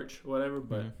or church or whatever,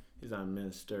 but he's not a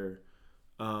minister.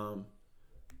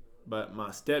 But my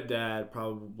stepdad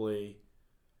probably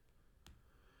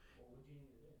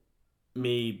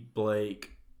me,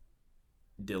 Blake,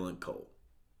 Dylan, Cole.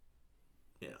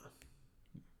 Yeah.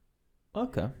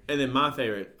 Okay. And then my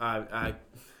favorite,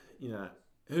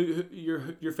 who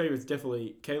your favorite's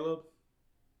definitely Caleb.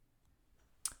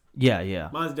 Yeah.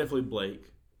 Mine's definitely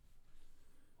Blake,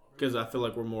 because I feel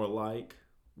like we're more alike.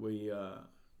 We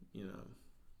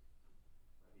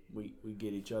we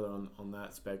get each other on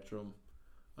that spectrum.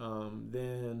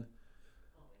 Then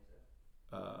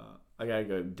I gotta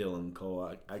go Dylan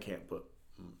Cole. I can't put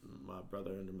my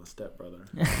brother under my stepbrother.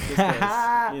 Just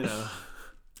 'cause,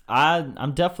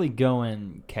 I'm definitely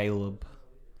going Caleb.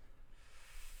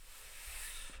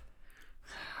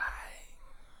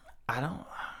 I don't.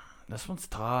 This one's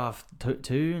tough.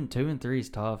 Two and three is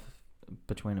tough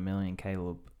between Amelia and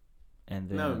Caleb, and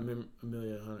then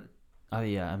Amelia and Hunter. Oh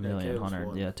yeah, Amelia and Caleb's Hunter.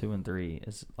 one. Yeah, 2 and 3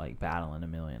 is like battling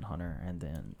Amelia and Hunter, and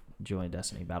then Joy and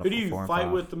Destiny battle. Who do for you 4 and fight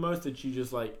 5. with the most that you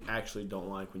just like actually don't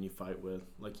like when you fight with?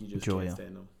 Like you just Julia. can't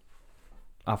stand them.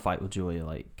 I fight with Julia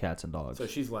like cats and dogs. So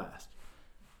she's last.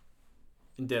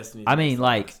 And Destiny. I mean,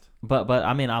 like, but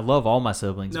I mean, I love all my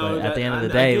siblings, no, but at the end of the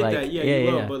I day, get like, that. yeah, you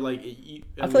yeah. will, but like, I feel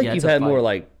like Yeah, you've it's a had more fight.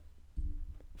 like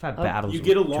I've had battles. you with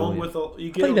get along Julia. with you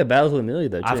I get. feel like you had battles with Amelia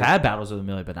though. Too. I've had battles with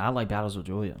Amelia, but I like battles with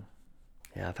Julia.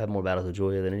 Yeah, I've had more battles with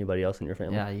Julia than anybody else in your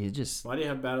family. Yeah, you just. Why do you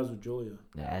have battles with Julia?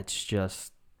 Yeah, it's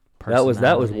just. That was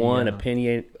personality, one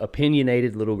yeah.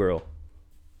 opinionated little girl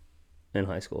in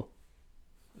high school.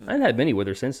 I hadn't had many with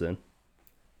her since then.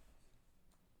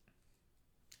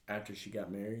 After she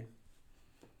got married.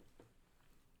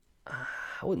 I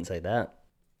wouldn't say that.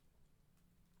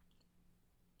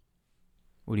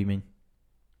 What do you mean?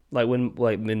 Like when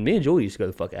me and Julie used to go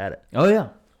the fuck at it. Oh yeah,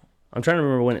 I'm trying to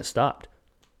remember when it stopped.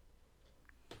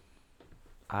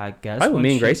 I guess. Probably when when me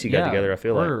and she- Gracie got together, I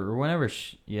feel like. or whenever.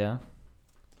 Yeah.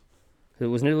 It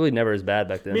was really never as bad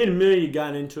back then. Me and Amelia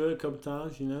got into it a couple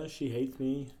times. She hates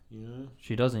me.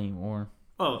 She doesn't anymore.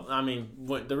 Oh, I mean,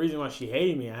 the reason why she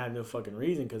hated me, I had no fucking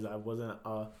reason because I wasn't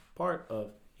a part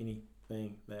of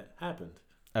anything that happened.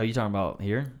 Oh, you talking about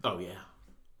here? Oh yeah.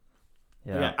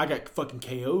 Yeah. I got fucking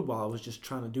KO'd while I was just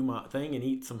trying to do my thing and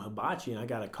eat some hibachi, and I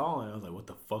got a call, and I was like, "What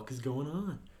the fuck is going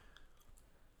on?"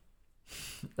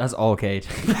 That's all Cage.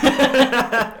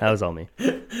 That was all me.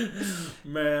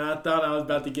 Man, I thought I was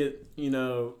about to get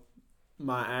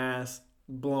my ass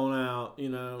blown out,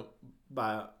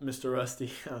 by Mr.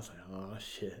 Rusty. I was like, "Oh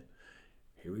shit,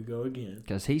 here we go again."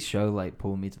 Because he like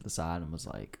pulled me to the side and was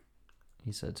like,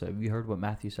 he said, "So have you heard what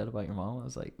Matthew said about your mom?" I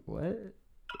was like, "What?"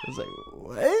 I was like,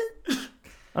 "What?"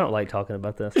 I don't like talking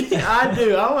about this. I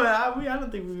do. I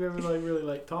don't think we've ever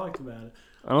really talked about it.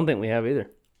 I don't think we have either.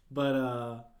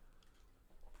 But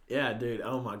yeah, dude.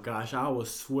 Oh my gosh, I was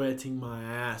sweating my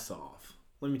ass off.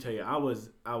 Let me tell you, I was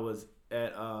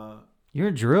at You're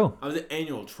a drill. I was at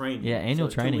annual training. Yeah, annual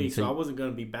 2 training, weeks, so- so I wasn't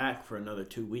going to be back for another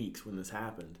 2 weeks when this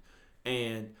happened.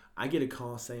 And I get a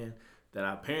call saying that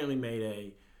I apparently made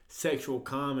a sexual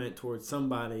comment towards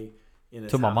somebody in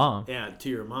his To my house. mom. Yeah, to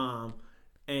your mom.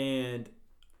 And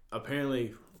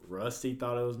apparently Rusty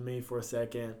thought it was me for a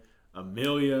second.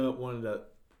 Amelia wanted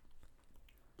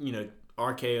to,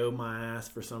 RKO my ass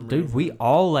for some reason. Dude, we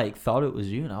all thought it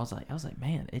was you, and I was like,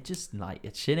 man, it just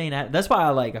it shit ain't that. That's why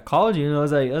I called you, and I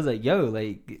was like, yo,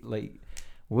 like,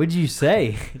 what'd you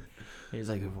say? He's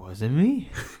like, it wasn't me.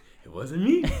 It wasn't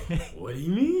me. What do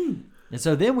you mean? And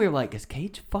so then we were like, is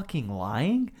Cage fucking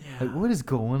lying? Yeah. Like, what is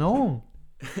going on?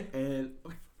 And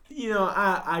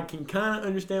I can kind of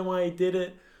understand why he did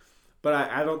it, but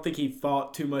I don't think he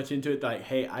thought too much into it. Like,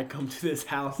 hey, I come to this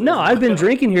house. No, I've been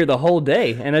drinking here the whole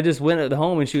day, and I just went at the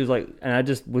home, and she was like, and I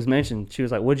just was mentioned. She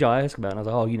was like, "What'd y'all ask about?" And I was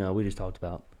like, "Oh, we just talked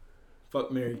about."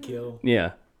 Fuck, marry, kill.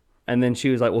 Yeah, and then she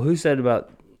was like, "Well, who said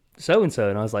about so and so?"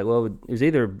 And I was like, "Well,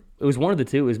 it was one of the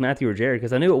two. It was Matthew or Jared,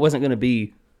 because I knew it wasn't going to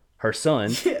be her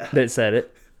son Yeah. that said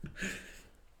it."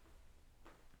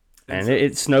 And so-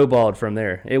 it snowballed from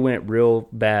there. It went real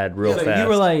bad, real So fast. you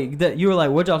were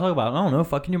like, what'd y'all talk about? I don't know,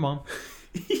 fucking your mom.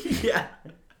 yeah.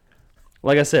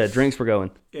 Like I said, drinks were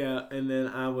going. Yeah, and then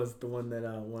I was the one that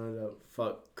wanted to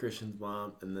fuck Christian's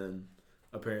mom, and then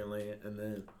I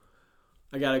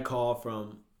got a call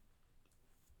from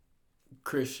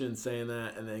Christian saying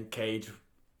that, and then Cage,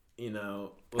 was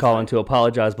Calling like, to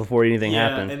apologize before anything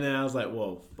happened. and then I was like,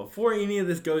 whoa, before any of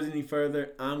this goes any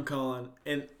further, I'm calling,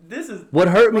 and this is What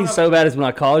hurt me so bad is when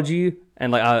I called you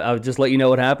and like I would just let you know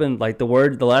what happened. Like the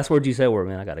last words you said were,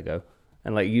 "Man, I gotta go,"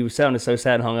 and like you sounded so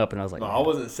sad and hung up, and I was like, No, I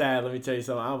wasn't sad. Let me tell you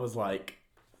something. I was like,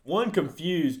 one,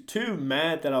 confused, two,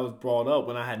 mad that I was brought up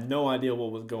when I had no idea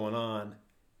what was going on.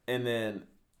 And then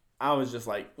I was just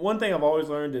like, one thing I've always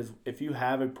learned is if you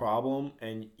have a problem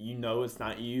and you know it's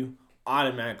not you,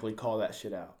 automatically call that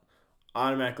shit out.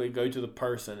 Automatically go to the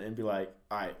person and be like,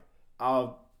 all right,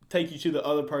 I'll take you to the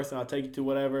other person. I'll take you to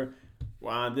whatever.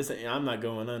 Well, I'm not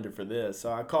going under for this.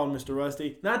 So I called Mr.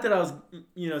 Rusty. Not that I was,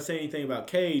 saying anything about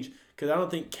Cage, because I don't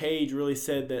think Cage really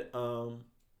said that.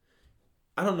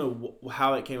 I don't know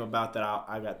how it came about that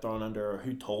I got thrown under or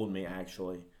who told me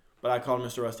actually. But I called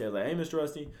Mr. Rusty. I was like, hey, Mr.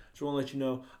 Rusty, just want to let you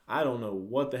know, I don't know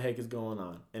what the heck is going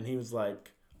on. And he was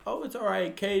like, oh, it's all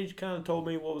right. Cage kind of told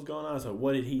me what was going on. So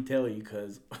what did he tell you?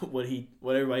 Because what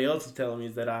everybody else is telling me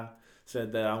is that I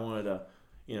said that I wanted to,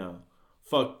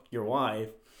 fuck your wife.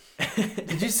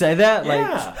 Did you say that?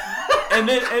 Yeah. and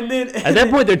then at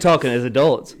that point they're talking as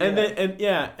adults. And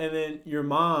then your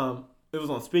mom, it was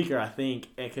on speaker, I think,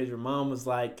 because your mom was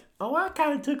like, oh, I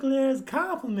kind of took it as a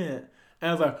compliment. And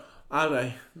I was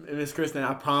like, Miss Kristen,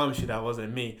 I promise you that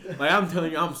wasn't me. Like, I'm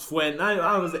telling you, I'm sweating.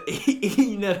 I was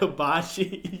eating that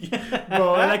hibachi,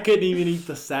 bro, and I couldn't even eat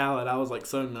the salad. I was, like,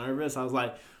 so nervous. I was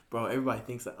like, bro, everybody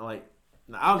thinks that, like,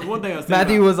 one thing I was thinking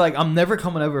Matthew about, was like, I'm never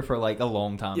coming over for like a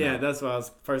long time. yeah, now. that's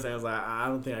what first thing I was like, I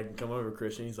don't think I can come over,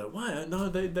 Christian. He's like, what? No,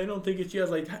 they don't think it's you. I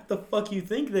was like, how the fuck you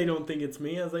think they don't think it's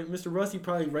me? I was like, Mr. Rusty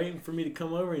probably waiting for me to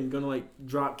come over and gonna like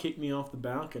drop kick me off the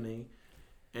balcony.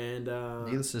 And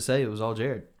Needless to say, it was all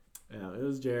Jared yeah, it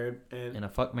was Jared and in a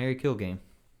fuck, marry, kill game.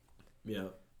 yeah.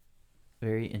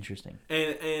 Very interesting.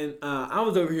 And I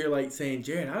was over here like saying,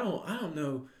 Jared, I don't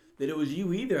know that it was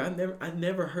you either. I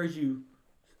never heard you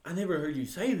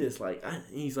say this. Like,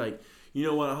 he's like, you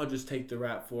know what? I'll just take the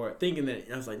rap for it. Thinking that,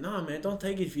 I was like, nah, man, don't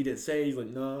take it if you didn't say it. He's like,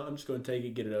 no, I'm just going to take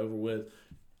it, get it over with.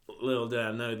 Little did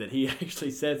I know that he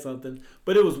actually said something.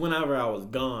 But it was whenever I was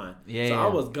gone. Yeah. So I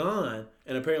was gone,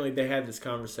 and apparently they had this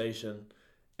conversation,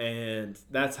 and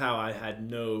that's how I had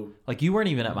no... Like, you weren't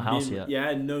even at my house yet. Yeah, I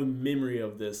had no memory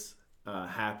of this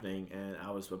happening, and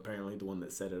I was apparently the one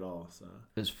that said it all. So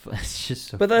It's just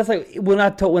so But that's like when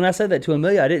I said that to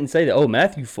Amelia, I didn't say that. Oh,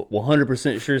 Matthew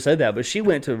 100% sure said that, but she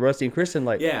went to Rusty and Kristen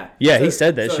like, yeah, he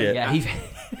said that shit. yeah, he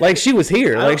Like she was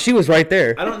here, like she was right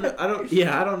there. I don't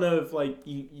know if like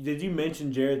did you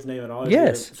mention Jared's name at all?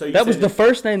 Yes, So you that was said the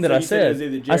first name that so I you said said. it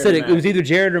was either I said Jared or it was Matthew. either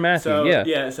Jared or Matthew. So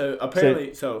yeah. So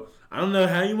apparently, so I don't know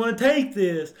how you want to take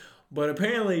this, but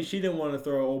apparently she didn't want to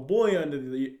throw old boy under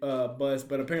the bus.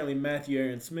 But apparently Matthew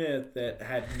Aaron Smith, that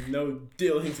had no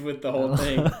dealings with the whole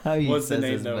thing, how he was the says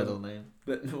name his that middle name.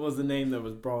 that was the name that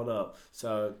was brought up.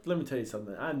 So let me tell you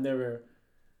something. I never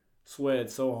sweated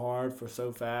so hard for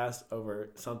so fast over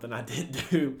something I didn't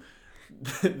do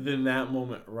than that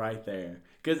moment right there.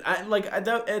 Because at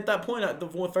that point,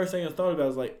 the first thing I thought about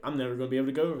was like, I'm never going to be able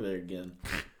to go over there again.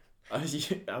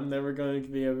 I'm never going to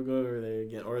be able to go over there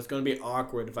again, or it's going to be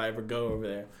awkward if I ever go over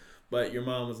there. But your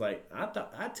mom was like,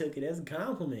 I took it as a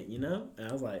compliment, And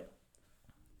I was like,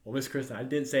 well, Miss Kristen, I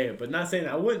didn't say it, but not saying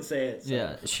I wouldn't say it. So.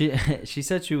 Yeah, she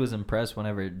said she was impressed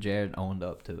whenever Jared owned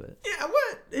up to it. Yeah,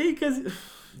 what?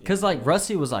 Because like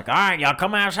Rusty was like, all right, y'all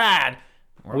come outside.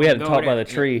 We had to talk by the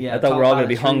tree. Yeah, I thought we were all going to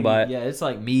be hung by it. Yeah, it's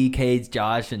like me, Cade,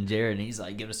 Josh, and Jared, and he's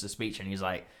like giving us a speech, and he's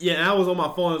like, yeah, and I was on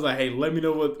my phone. I was like, hey, let me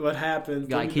know what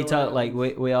happened. like he tell like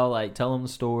we all like tell him the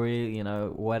story,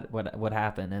 what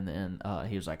happened, and then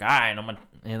he was like, all right,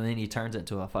 and then he turns it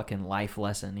into a fucking life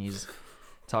lesson. He's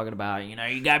talking about,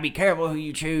 you gotta be careful who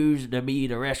you choose to be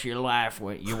the rest of your life.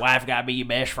 Your wife gotta be your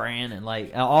best friend, and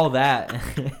like all that.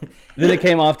 Then it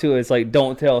came off to it's like,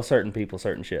 don't tell certain people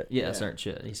certain shit. Yeah, certain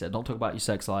shit. He said, don't talk about your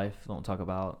sex life. Don't talk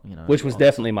about, Which was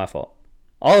definitely my fault.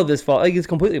 All of this fault, like it's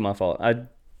completely my fault.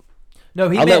 No,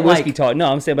 he I'll meant let whiskey like, talk.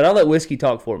 No, I'm saying, but I'll let whiskey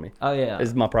talk for me. Oh yeah,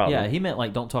 is my problem. Yeah, he meant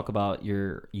like don't talk about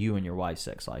you and your wife's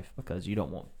sex life because you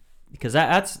don't want. Because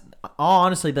that's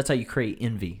honestly that's how you create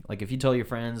envy. Like if you tell your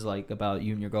friends like about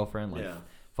you and your girlfriend like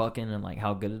fucking and like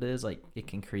how good it is, like it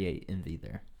can create envy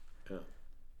there. Yeah.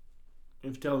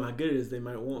 If you tell them how good it is, they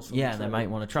might want some. Yeah, and they might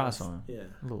want to try some. Yeah.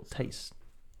 A little taste.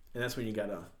 And that's when you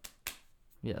gotta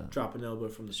Yeah. Drop an elbow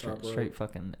from the top rope. Straight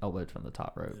fucking elbowed from the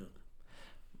top rope. Yeah.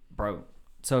 Bro,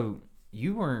 so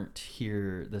you weren't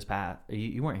here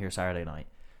you weren't here Saturday night.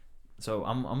 So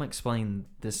I'm gonna explain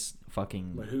this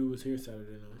fucking. But who was here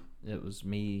Saturday night? It was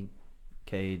me,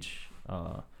 Cage,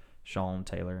 Sean,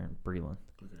 Taylor, and Breland.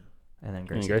 Okay. And then And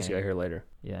Gracie. Gracie came. got here later.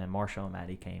 Yeah, and Marshall and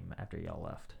Maddie came after y'all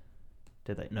left.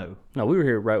 Did they? No. No, we were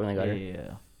here right when they got Yeah,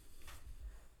 here.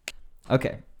 yeah.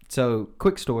 Okay, so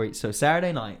quick story. So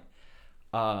Saturday night,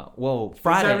 well, Does this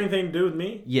Friday. have anything to do with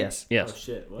me? Yes. Oh Yes.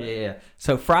 shit! What? Yeah.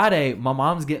 So Friday, my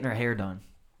mom's getting her hair done,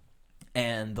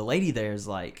 and the lady there is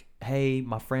like, "Hey,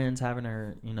 my friend's having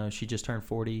her. You know, she just turned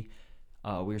 40.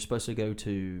 We were supposed to go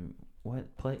to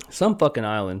what place? Some fucking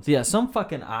island. Yeah, some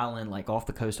fucking island like off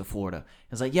the coast of Florida.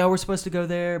 It's like, yeah, we're supposed to go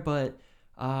there, but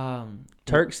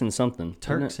Turks and something.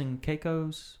 Turks and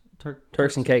Caicos.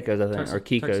 Turks and Caicos, I think, Turks- or Turks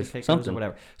Kikos, and Caicos something. or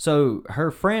whatever. So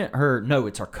her friend,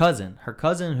 it's her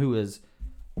cousin who is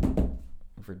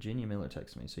Virginia Miller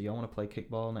texted me. So y'all want to play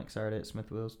kickball next Saturday at Smith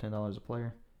Wills? $10 a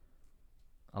player.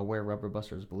 I'll wear rubber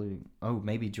busters blue. Oh,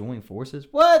 maybe join forces.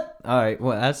 What? All right.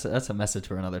 Well, that's a message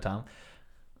for another time.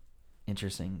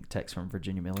 Interesting text from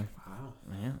Virginia Miller. Wow.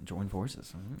 Yeah, join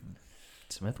forces.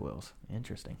 Smith Wills.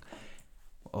 Interesting.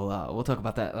 Well, we'll talk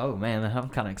about that. Oh man, I'm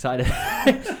kind of excited.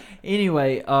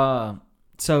 Anyway,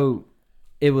 so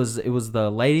it was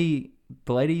the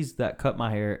ladies that cut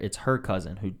my hair. It's her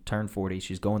cousin who turned 40.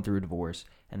 She's going through a divorce,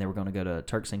 and they were going to go to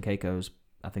Turks and Caicos.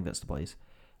 I think that's the place,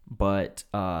 but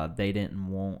they didn't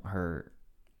want her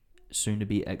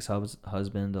soon-to-be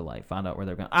ex-husband to like find out where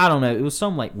they're going. I don't know. It was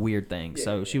some like weird thing. Yeah,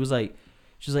 So yeah.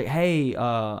 she's like, hey,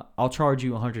 I'll charge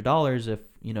you $100 if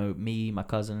me, my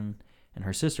cousin, and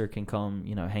her sister can come,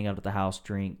 hang out at the house,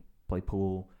 drink, play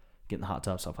pool, get in the hot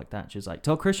tub, stuff like that. She's like,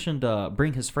 tell Christian to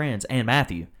bring his friends and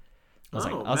Matthew.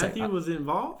 Matthew was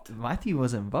involved. Matthew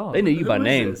was involved. They knew you by Who is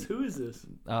name. this? Who is this?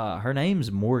 Her name's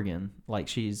Morgan. Like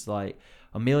she's like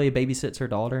Amelia babysits her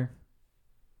daughter.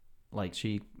 Like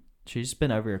she's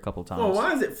been over here a couple times. Well,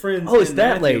 why is it Friends? Oh, it's and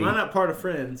that Matthew? lady. Am I not part of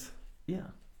Friends? Yeah.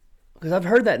 Because I've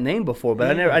heard that name before,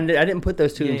 but Yeah. I didn't put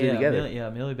those two and two together.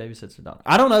 Amelia babysits her daughter.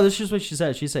 I don't know. This is just what she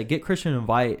said. She said, get Christian to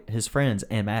invite his friends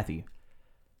and Matthew.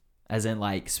 As in,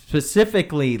 like,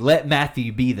 specifically let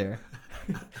Matthew be there.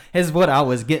 Is what I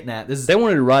was getting at. This is They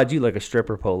wanted to ride you like a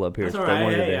stripper pole up here. That's That's all what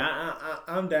they right. wanted Hey, to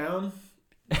do. I'm down.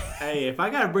 Hey, if I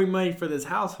gotta bring money for this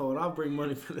household, I'll bring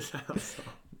money for this household.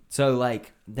 So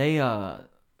like they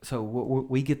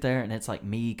we get there and it's like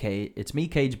me, Cage,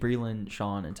 Breland,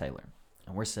 Sean, and Taylor,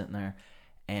 and we're sitting there,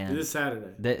 and This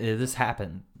Saturday. this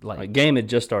happened Like, game had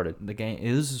just started. the game.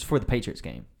 This is for the Patriots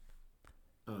game.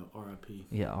 Oh, R.I.P.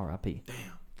 Yeah, R.I.P. Damn.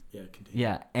 Yeah, continue.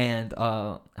 Yeah, and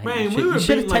hey, Man, you we were you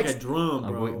should've beating like a texted- drum,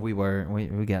 bro. we were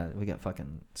we got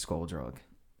fucking skull drug.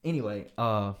 Anyway,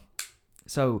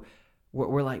 so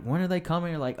we're like, when are they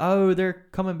coming? They're like, oh, they're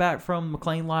coming back from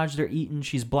McLean Lodge. They're eating.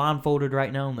 She's blindfolded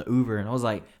right now in the Uber. And I was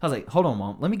like, hold on,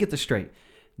 Mom. Let me get this straight.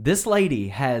 This lady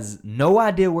has no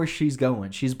idea where she's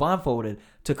going. She's blindfolded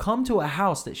to come to a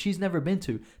house that she's never been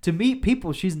to meet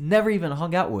people she's never even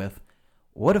hung out with.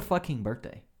 What a fucking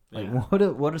birthday. Like, Yeah.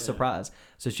 what a surprise.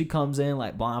 So she comes in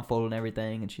like blindfolded and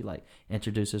everything, and she like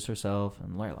introduces herself,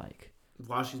 and we're like,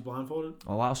 While she's blindfolded?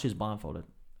 oh, while she's blindfolded.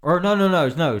 Or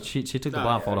no. She took the Oh,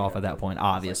 blindfold yeah, off yeah. at that point, I was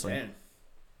like, obviously. damn.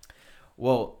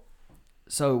 Well,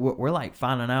 so we're like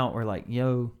finding out. We're like,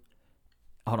 yo,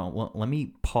 hold on. Let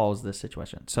me pause this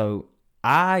situation. So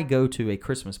I go to a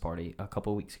Christmas party a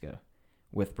couple weeks ago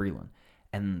with Breland,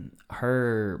 and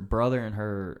her brother and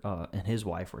her and his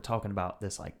wife were talking about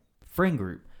this like friend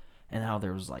group and how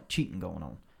there was like cheating going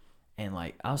on. And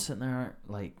like I was sitting there,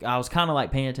 like I was kind of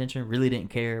like paying attention, really didn't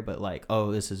care, but like,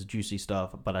 oh, this is juicy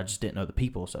stuff. But I just didn't know the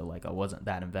people, so like I wasn't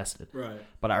that invested. Right.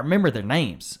 But I remember their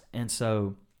names, and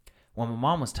so when my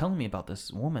mom was telling me about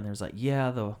this woman, there was like,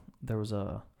 yeah, there was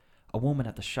a woman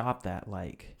at the shop that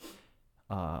like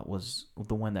was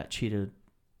the one that cheated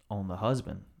on the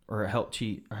husband, or helped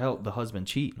the husband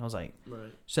cheat. And I was like,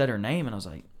 Right. said her name, and I was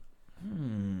like,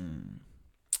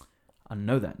 I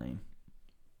know that name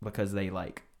because they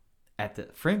like. At the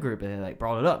friend group, they like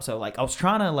brought it up. So like I was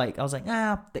trying to like, I was like,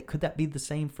 could that be the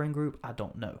same friend group? I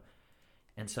don't know.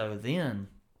 And so then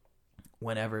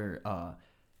whenever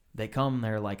they come,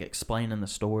 they're like explaining the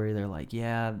story. They're like,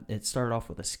 yeah, it started off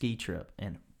with a ski trip,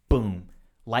 and boom,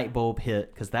 light bulb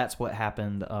hit, because that's what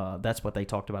happened. That's what they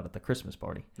talked about at the Christmas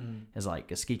party, is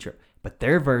like a ski trip. But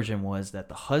their version was that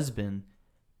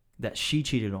that she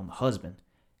cheated on the husband,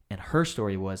 and her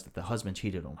story was that the husband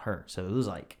cheated on her. So it was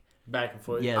like, Back and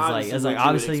forth. yeah, it's like what you would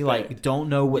obviously like expect. don't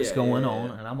know what's Yeah, going yeah, on,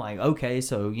 yeah. and I'm like, okay,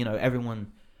 so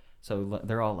everyone So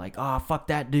they're all like, "Oh, fuck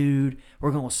that dude.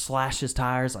 We're going to slash his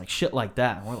tires," like shit like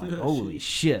that. And we're like, "Holy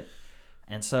shit."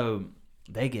 And so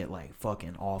they get like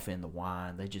fucking off in the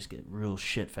wine. They just get real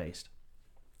shit-faced.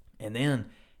 And then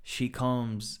she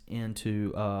comes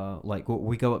into like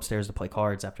we go upstairs to play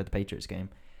cards after the Patriots game.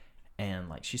 And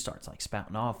like she starts like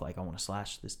spouting off like, "I want to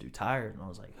slash this dude tires." And I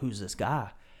was like, "Who's this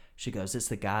guy?" She goes, "It's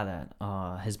the guy that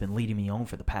has been leading me on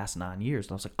for the past 9 years."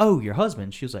 And I was like, "Oh, your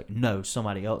husband?" She was like, "No,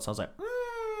 somebody else." I was like,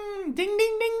 ding, ding, ding,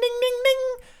 ding, ding,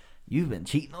 ding. "You've been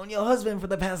cheating on your husband for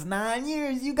the past 9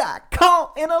 years. You got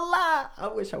caught in a lie." I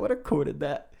wish I would have recorded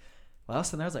that. Well, I was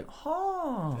sitting there, I was like,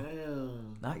 "Oh,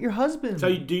 Damn. not your husband."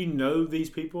 So do you know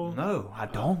these people? No, I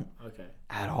don't Okay.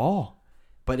 at all.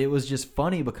 But it was just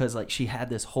funny because like she had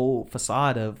this whole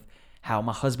facade of how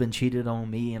my husband cheated on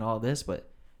me and all this,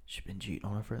 but she's been cheating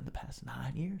on her for the past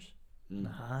 9 years.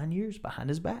 9 years behind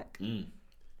his back.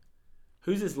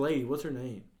 Who's this lady? What's her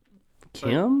name?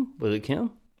 Kim? Was it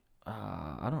Kim?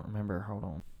 I don't remember. Hold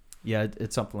on. Yeah,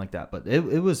 it's something like that. But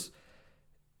it was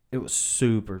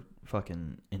super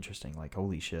fucking interesting. Like,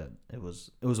 holy shit, it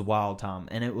was a wild time.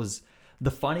 And it was,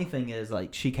 the funny thing is,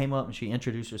 like, she came up and she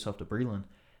introduced herself to Breland.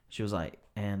 She was like,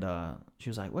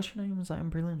 "What's your name?" I was like, "I'm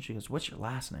Breland." She goes, "What's your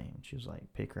last name?" She was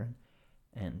like, "Pickering."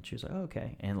 And she was like, "Oh,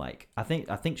 okay." And like, I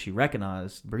think she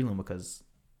recognized Breland because,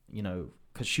 you know,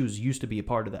 because she was used to be a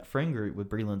part of that friend group with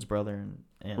Breland's brother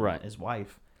and Right. his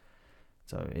wife.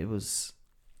 So it was,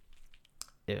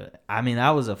 I mean,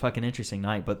 that was a fucking interesting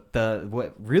night. But them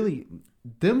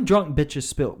drunk bitches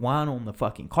spilt wine on the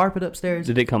fucking carpet upstairs.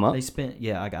 Did it come up? They spent,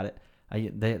 yeah, I got it.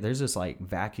 There's this like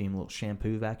little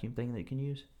shampoo vacuum thing that you can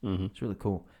use. Mm-hmm. It's really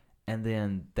cool. And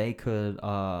then they could,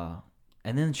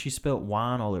 and then she spilt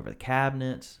wine all over the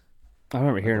cabinets. I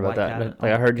remember hearing the about white that. cabinet.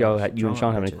 Like, Oh I heard my gosh, you and drunk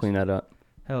Sean having to bitches. clean that up.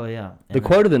 Hell yeah. The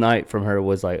quote of the night from her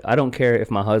was like, "I don't care if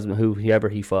my husband, whoever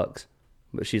he fucks,"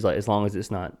 but she's like, "as long as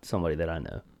it's not somebody that I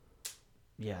know."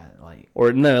 Yeah, like,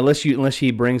 Or no, unless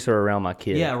he brings her around my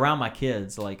kid. yeah, around my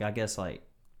kids. Like, I guess, like,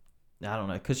 I don't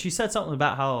know. Because she said something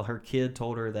about how her kid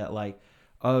told her that, like,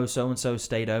 "Oh, so-and-so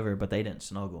stayed over, but they didn't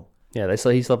snuggle." Yeah, they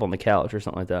say he slept on the couch or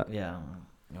something like that. Yeah.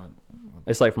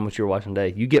 It's like from what you were watching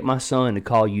today. You get my son to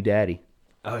call you daddy.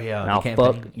 Oh, yeah. And the I'll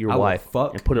campaign. fuck your I will wife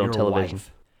fuck and put it on your television.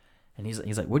 wife. And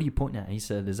he's like, "What are you pointing at?" He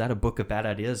said, "Is that a book of bad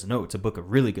ideas?" "No, it's a book of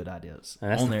really good ideas."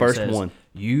 And that's On the there it first says, one.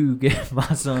 "You get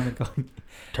my son to call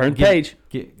Turn the page.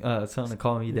 Get son to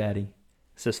call me daddy." It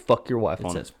says fuck your wife It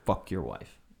on says "fuck your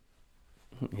wife."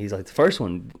 it. He's like, the first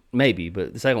one, maybe,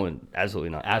 but the second one, absolutely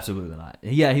not. Absolutely not.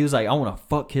 Yeah, he was like, "I want to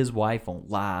fuck his wife on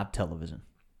live television."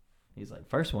 He's like,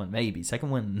 "First one, maybe.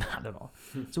 Second one, not at all."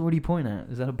 So what are you pointing at?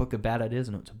 Is that a book of bad ideas?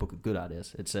 No, it's a book of good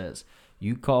ideas. It says,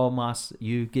 you get my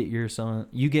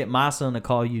son to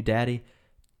call you daddy.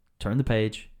 Turn the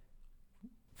page.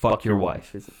 Fuck your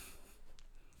wife.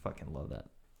 Fucking love that.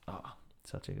 Oh,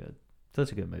 such a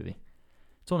good movie.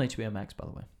 It's on HBO Max, by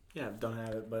the way. Yeah, don't have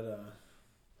it, but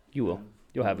You will.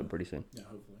 You'll have it pretty soon. yeah,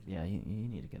 hopefully. Yeah, you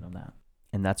need to get on that.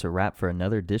 And that's a wrap for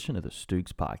another edition of the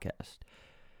Stooks Podcast.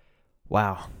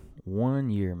 Wow. 1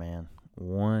 year, man.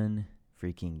 1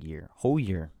 freaking year. Whole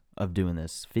year of doing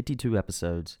this. 52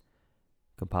 episodes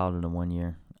compiled into 1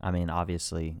 year. I mean,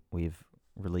 obviously, we've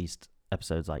released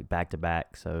episodes like back to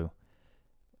back, so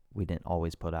we didn't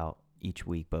always put out each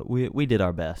week, but we did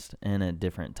our best and at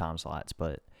different time slots.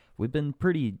 But we've been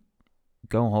pretty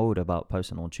gung-ho about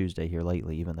posting on Tuesday here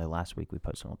lately, even though last week we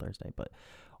posted on Thursday. But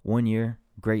 1 year,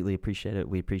 greatly appreciate it.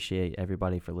 We appreciate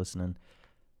everybody for listening.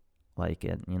 Like,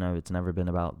 it's never been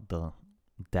about the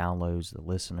downloads, the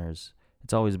listeners.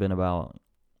 It's always been about,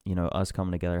 us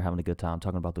coming together, having a good time,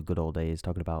 talking about the good old days,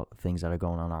 talking about things that are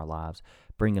going on in our lives,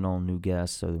 bringing on new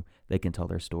guests so they can tell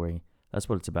their story. That's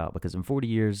what it's about, because in 40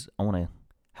 years, I want to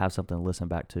have something to listen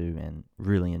back to and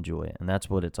really enjoy it, and that's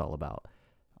what it's all about.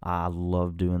 I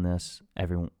love doing this.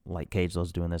 Everyone, like Cage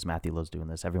loves doing this, Matthew loves doing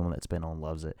this, everyone that's been on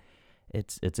loves it.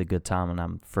 It's a good time, and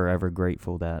I'm forever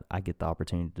grateful that I get the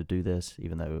opportunity to do this,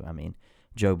 even though,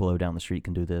 Joe Blow down the street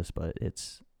can do this, but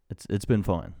it's been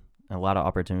fun. And a lot of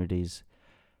opportunities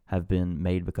have been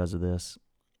made because of this,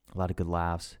 a lot of good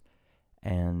laughs.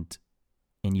 And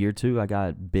in year 2, I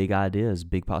got big ideas,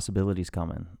 big possibilities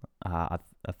coming. I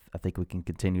think we can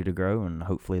continue to grow, and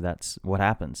hopefully that's what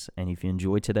happens. And if you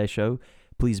enjoyed today's show,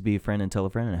 please be a friend and tell a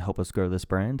friend and help us grow this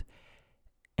brand.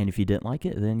 And if you didn't like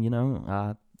it,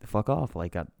 then, fuck off.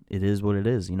 Like, it is what it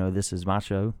is. This is my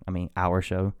show. Our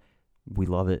show. We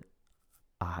love it.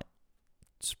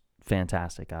 It's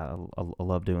fantastic. I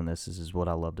love doing this. This is what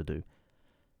I love to do.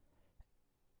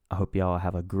 I hope y'all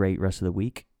have a great rest of the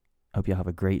week. I hope y'all have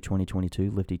a great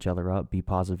 2022. Lift each other up. Be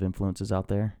positive influences out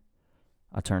there.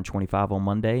 I turned 25 on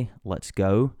Monday. Let's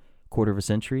go. quarter of a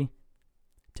century.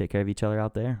 Take care of each other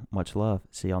out there. Much love.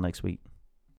 See y'all next week.